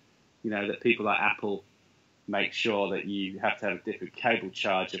obsolescence. You know, that people like Apple make sure that you have to have a different cable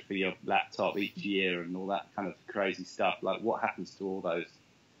charger for your laptop each year and all that kind of crazy stuff. Like, what happens to all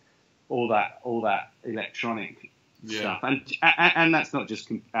that electronic stuff? And that's not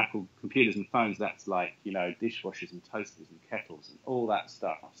just Apple computers and phones. That's like, you know, dishwashers and toasters and kettles and all that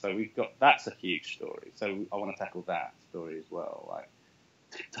stuff. So that's a huge story. So I want to tackle that story as well. Like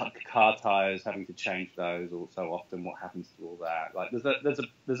car tires, having to change those all so often. What happens to all that? Like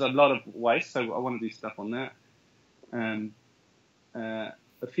there's a lot of waste. So I want to do stuff on that.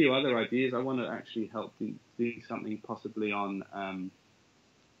 A few other ideas. I want to actually help do something possibly on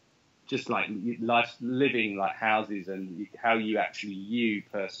just like living like houses and how you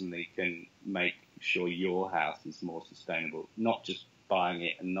personally can make sure your house is more sustainable. Not just buying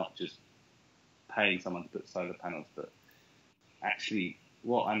it and not just paying someone to put solar panels, but actually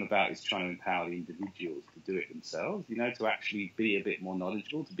what I'm about is trying to empower the individuals to do it themselves, you know, to actually be a bit more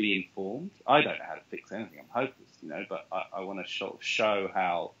knowledgeable, to be informed. I don't know how to fix anything. I'm hopeless, you know, but I want to show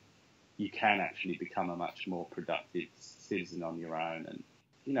how you can actually become a much more productive citizen on your own. And,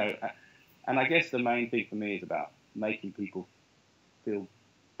 you know, and I guess the main thing for me is about making people feel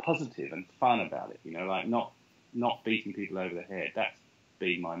positive and fun about it, you know, like not beating people over the head. That's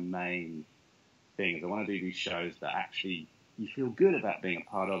been my main thing, is I want to do these shows that actually you feel good about being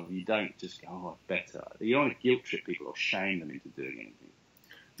a part of. You don't just go, oh, better. You don't want to guilt trip people or shame them into doing anything.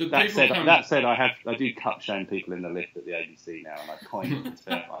 That said, I do cup shame people in the lift at the ABC now, and I coined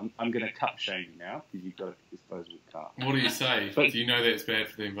the term. I'm going to cup shame you now because you've got a disposable cup. What do you say? Do you know that it's bad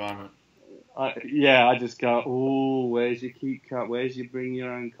for the environment? I just go, oh, where's your keep cup? Where's your bring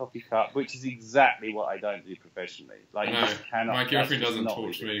your own coffee cup? Which is exactly what I don't do professionally. Like, you just cannot. My girlfriend doesn't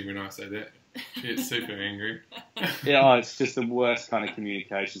talk to me when I say that. She gets super angry. It's just the worst kind of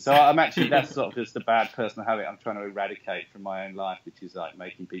communication. So I'm actually, that's sort of just a bad personal habit I'm trying to eradicate from my own life, which is like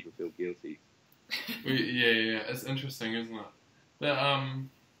making people feel guilty. Yeah. It's interesting, isn't it? But,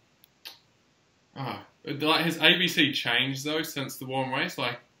 like, has ABC changed though since the war and waste?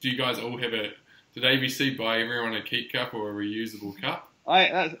 Like, do you guys all have did ABC buy everyone a keep cup or a reusable cup? I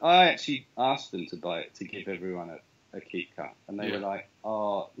actually asked them to give everyone a keep cup, and they were like,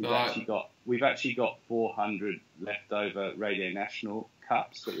 "Oh, we've actually got 400 leftover Radio National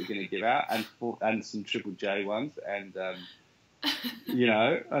cups that we're going to give out, and some Triple J ones, and you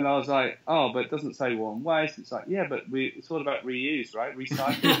know." And I was like, "Oh, but it doesn't say war and waste." It's like, yeah, but it's all about reuse, right?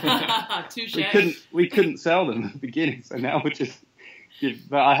 Recycling. we couldn't sell them at the beginning, so now we're just.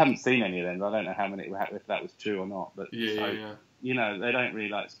 But I haven't seen any of them. I don't know how many, if that was true or not. But you know, they don't really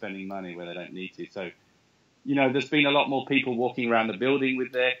like spending money where they don't need to. So, you know, there's been a lot more people walking around the building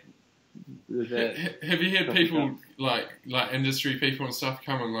with their Have you had people like industry people and stuff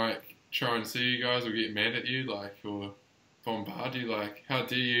come and like try and see you guys or get mad at you, like, or bombard you, like, how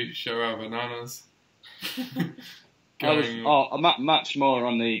dare you show our bananas? much more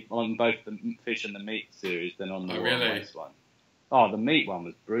on both the fish and the meat series than on the War and Waste one. Oh, the meat one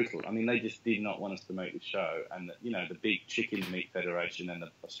was brutal. I mean, they just did not want us to make the show, and the big Chicken Meat Federation and the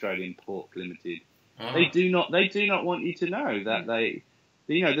Australian Pork Limited, they do not want you to know that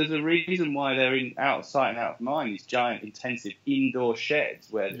there's a reason why they're in out of sight and out of mind. These giant, intensive indoor sheds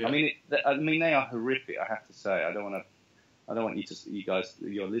where they are horrific. I have to say, I don't want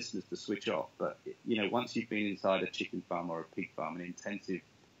your listeners to switch off. But once you've been inside a chicken farm or a pig farm, an intensive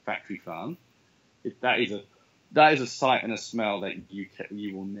factory farm, that is a sight and a smell that you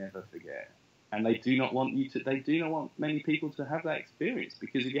will never forget. And they do not want many people to have that experience,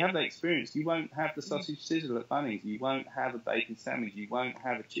 because if you have that experience, you won't have the sausage sizzle at Bunnings, you won't have a bacon sandwich, you won't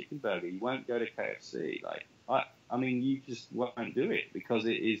have a chicken burger, you won't go to KFC. You just won't do it, because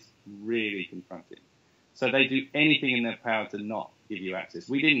it is really confronting. So they do anything in their power to not give you access.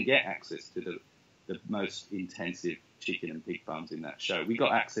 We didn't get access to the most intensive chicken and pig farms in that show. We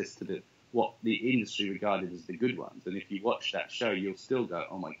got access to what the industry regarded as the good ones. And if you watch that show, you'll still go,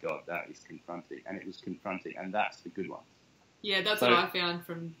 oh my God, that is confronting. And it was confronting, and that's the good ones. Yeah, that's what I found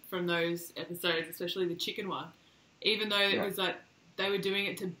from those episodes, especially the chicken one. Even though it was like they were doing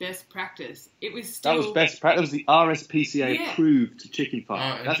it to best practice, it was still... That was best practice. That was the RSPCA approved chicken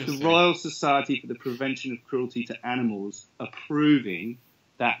farm. That's the Royal Society for the Prevention of Cruelty to Animals approving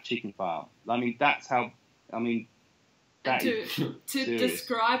that chicken farm. That's how... to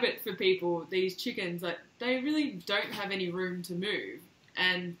describe it for people, these chickens, they really don't have any room to move,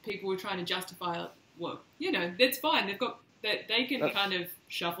 and people were trying to justify, that's fine. They've got they can kind of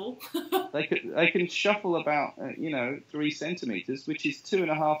shuffle. they can shuffle about 3 centimeters, which is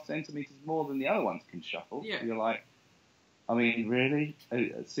 2.5 centimeters more than the other ones can shuffle. Yeah. You're like, really?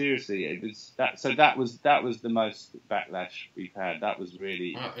 Seriously, it was that. So that was the most backlash we've had. That was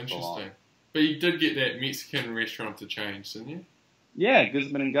really interesting. But you did get that Mexican restaurant to change, didn't you? Yeah,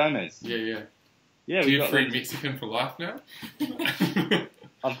 Guzman and Gomez. Yeah. Yeah. Do you have free Mexican for life now?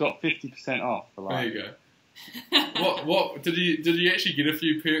 I've got 50% off for life. There you go. What did you actually get a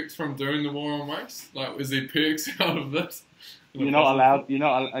few perks from doing the War on Waste? Was there perks out of this? You're not allowed. The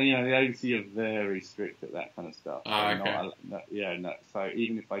ABC are very strict at that kind of stuff. Okay. So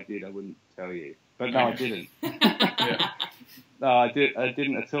even if I did, I wouldn't tell you. But no, I didn't. Yeah. No, I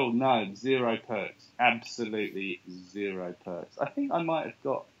didn't at all. No, 0 perks. Absolutely 0 perks. I think I might have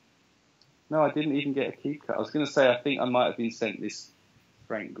got... No, I didn't even get a keep cut. I was going to say, I think I might have been sent this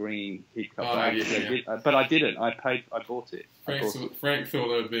Frank Green keep cut. But I didn't. I bought it. Frank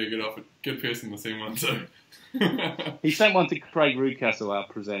thought it would be a good person to send one to. He sent one to Craig Rudcastle, our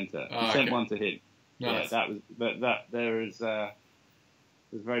presenter. He sent one to him. Nice. Yeah, there is...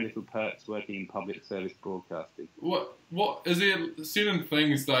 There's very little perks working in public service broadcasting. What is there certain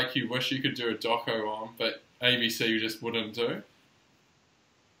things you wish you could do a doco on, but ABC just wouldn't do?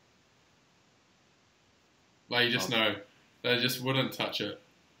 You just know they just wouldn't touch it.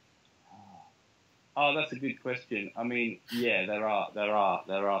 Oh, that's a good question. There are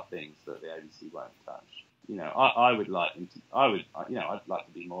things that the ABC won't touch. I would like them to. I'd like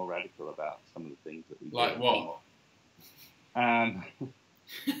to be more radical about some of the things that we do. Like what?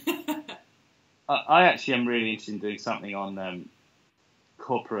 I actually am really interested in doing something on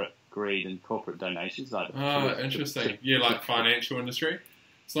corporate greed and corporate donations. Interesting. Financial industry.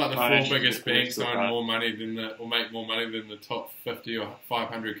 It's like the 4 biggest banks own more money make more money than the top 50 or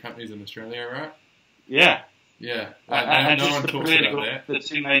 500 companies in Australia, right? Yeah. Yeah. And no one talks about that. The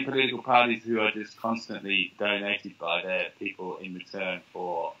 2 main political parties who are just constantly donated by their people in return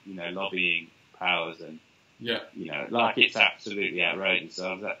for lobbying powers and. Yeah. It's absolutely outrageous.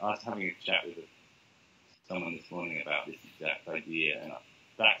 So I was having a chat with someone this morning about this exact idea, and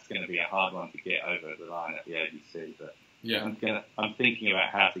that's going to be a hard one to get over the line at the ABC. But I'm thinking about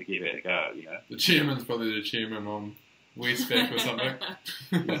how to give it a go. The chairman's probably the chairman on Westpac or something.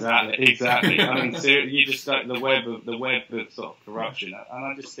 Exactly. You just got the web of sort of corruption, and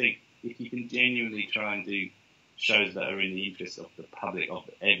I just think if you can genuinely try and do shows that are in the interest of the public, of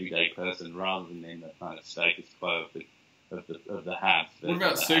the everyday person, rather than in the kind of status quo of the haves. What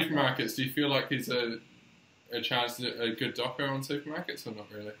about supermarkets? Do you feel like there's a chance to a good doco on supermarkets, or not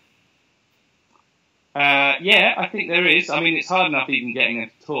really? Yeah, I think there is. It's hard enough even getting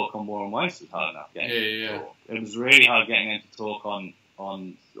them to talk on War on Waste. Was hard enough getting them to talk. It was really hard getting them to talk on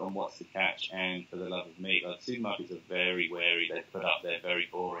What's the Catch and For the Love of Meat. Supermarkets are very wary. They put up their very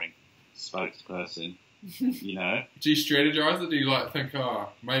boring spokesperson. Do you strategize it? Do you think,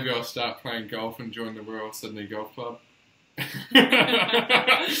 maybe I'll start playing golf and join the Royal Sydney Golf Club? Have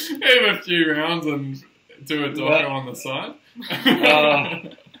a few rounds and do a doco on the side?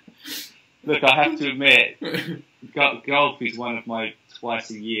 Look, I have to admit, golf is one of my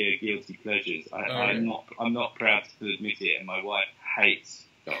twice-a-year guilty pleasures. I'm not proud to admit it, and my wife hates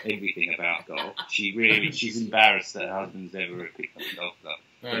everything about golf. She's embarrassed that her husband's ever picked up a golf club.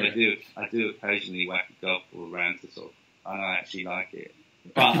 But I do occasionally whack a golf ball around to and I actually like it.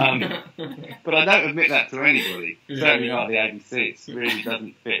 But but I don't admit that to anybody. Certainly not the ABC. It really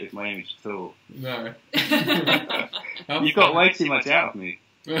doesn't fit with my image at all. No. You've got way too much out of me.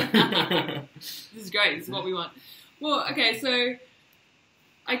 This is great. This is what we want. Well, okay, so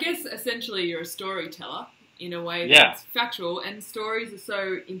I guess essentially you're a storyteller in a way that's factual, and stories are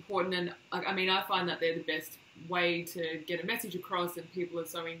so important. And I find that they're the best way to get a message across, and people are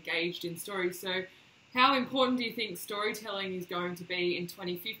so engaged in stories. So how important do you think storytelling is going to be in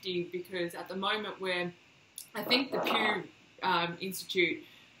 2050? Because at the moment I think the Pew Institute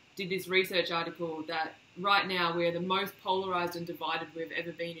did this research article that right now we're the most polarised and divided we've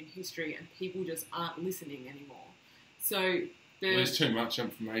ever been in history, and people just aren't listening anymore. So there's too much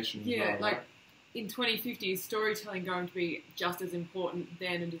information. Yeah, in 2050, is storytelling going to be just as important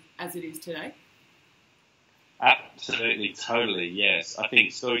then as it is today? Absolutely, totally, yes. I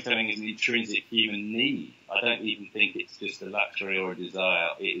think storytelling is an intrinsic human need. I don't even think it's just a luxury or a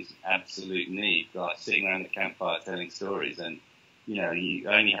desire. It is an absolute need. Like sitting around the campfire telling stories, and you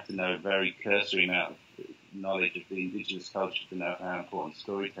only have to know a very cursory amount of knowledge of the indigenous culture to know how important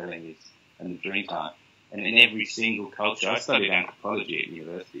storytelling is and the Dreamtime. And in every single culture, I studied anthropology at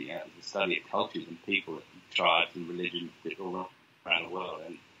university. It was the study of cultures and people, tribes and religions all around the world.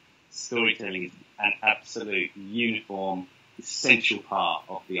 And storytelling is an absolute, uniform, essential part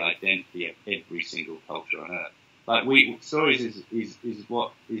of the identity of every single culture on Earth. Stories is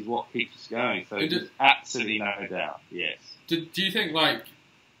what keeps us going. So there's absolutely no doubt. Yes. Do you think like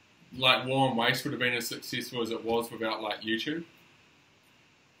War and Waste would have been as successful as it was without YouTube?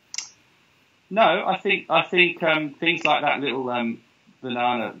 No, I think things like that little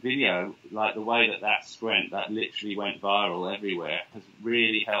banana video, like the way that literally went viral everywhere, has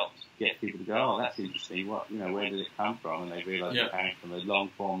really helped get people to go, oh, that's interesting. Where did it come from? And they realise it came from a long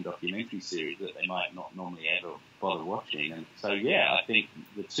form documentary series that they might not normally ever bother watching. And so, I think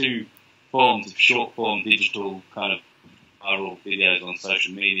the two forms of short form digital kind of viral videos on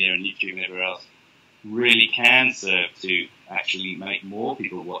social media and YouTube and everywhere else really can serve to actually make more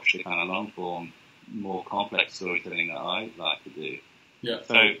people watch the kind of long form, more complex storytelling that I like to do. Yeah.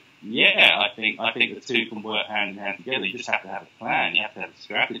 So I think the two can work hand in hand together. You just have to have a plan. You have to have a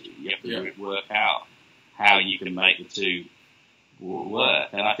strategy. You have to work out how you can make the two work.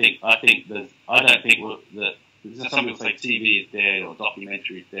 And I don't think that some people say TV is dead or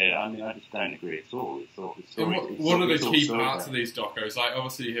documentary is dead. I just don't agree at all. What are the key parts of these docos?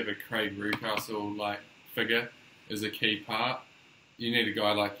 Obviously you have a Craig Rucastle figure as a key part. You need a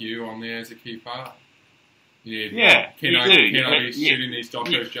guy like you on there as a key part. Can I be shooting these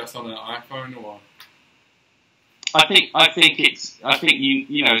docos just on an iPhone or? I think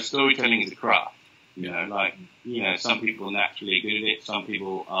storytelling is a craft. Some people are naturally good at it, some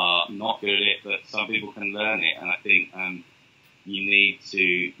people are not good at it, but some people can learn it. And I think you need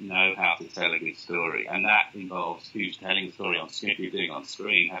to know how to tell a good story, and that involves who's telling the story on screen. If you're doing it on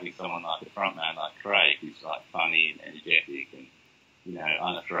screen, having someone like a frontman like Craig, who's funny and energetic and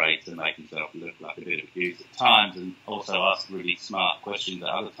unafraid to make himself look like a bit of a goose at times, and also ask really smart questions at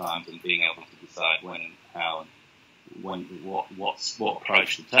other times, and being able to decide when and how and what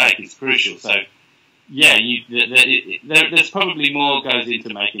approach to take is crucial. So, there's probably more goes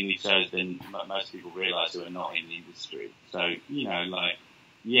into making these shows than most people realise who are not in the industry. So,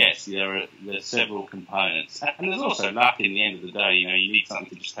 yes, there's several components, and there's also luck. In the end of the day, you need something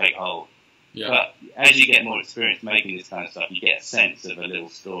to just take hold. Yeah. But as you get more experience making this kind of stuff, you get a sense of a little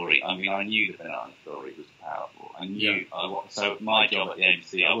story. I knew the banana story was powerful. I knew. So my job at the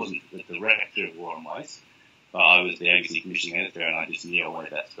ABC, I wasn't the director of War and Waste, but I was the ABC commissioning editor, and I just knew I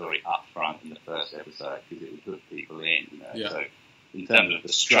wanted that story up front in the first episode because it would put people in. So in terms of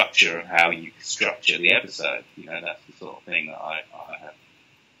the structure of how you structure the episode, that's the sort of thing that I have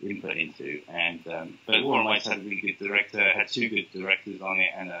input into. And but War and Waste had a really good director, had two good directors on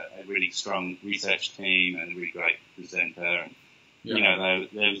it, and a really strong research team, and a really great presenter, and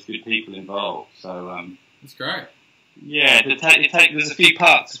there was good people involved. So that's great. Yeah, there's a few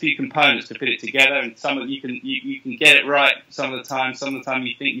parts, a few components to put it together, and some of you can get it right some of the time. Some of the time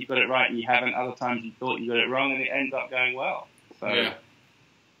you think you've got it right and you haven't. Other times you thought you got it wrong and it ends up going well. So,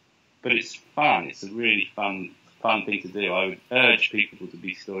 but it's fun. It's a really fun thing to do. I would urge people to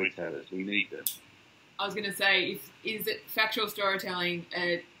be storytellers. We need them. I was going to say, is it factual storytelling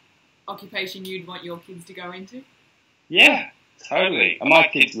an occupation you'd want your kids to go into? Yeah, Totally. And my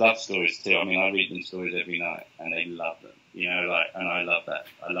kids love stories too. I mean, I read them stories every night, and they love them. You know, like, and I love that.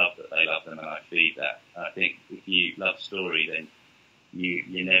 I love that they love them, and I feed that. I think if you love story, then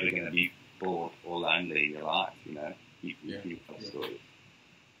you're never going to be bored or lonely in your life. You know, you love stories.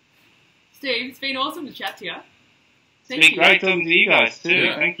 Steve, it's been awesome to chat to you. It's been great talking to you guys too.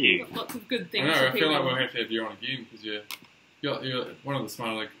 Yeah. Thank you. Lots of good things. I feel like we'll have to have you on again because you're one of the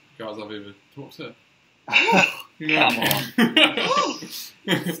smarter guys I've ever talked to. Come on.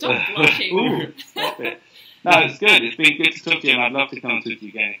 Stop blushing. Ooh, stop it. No, it's good. It's been good to talk to you, and I'd love to come and talk to you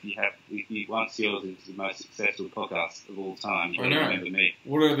again if once yours is the most successful podcast of all time. You remember me.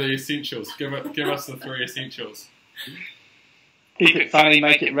 What are the essentials? Give us the 3 essentials. Keep it funny,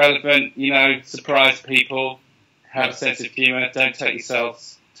 make it relevant. You know, surprise people. Have a sense of humour. Don't take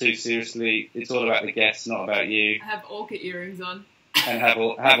yourselves too seriously. It's all about the guests, not about you. Have orca earrings on. And have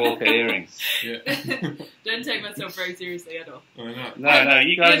orca earrings. Yeah. Don't take myself very seriously at all. Oh, no. No,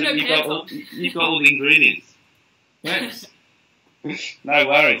 you guys, you've got all the ingredients. Thanks. No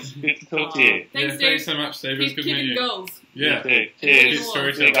worries. Good to talk to you. Thanks, Steve. Thanks so much, Steve. It was good to meet you. Goals. Yeah. Cheers.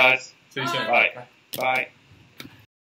 Cheers. See you guys. See you soon. Bye. Bye.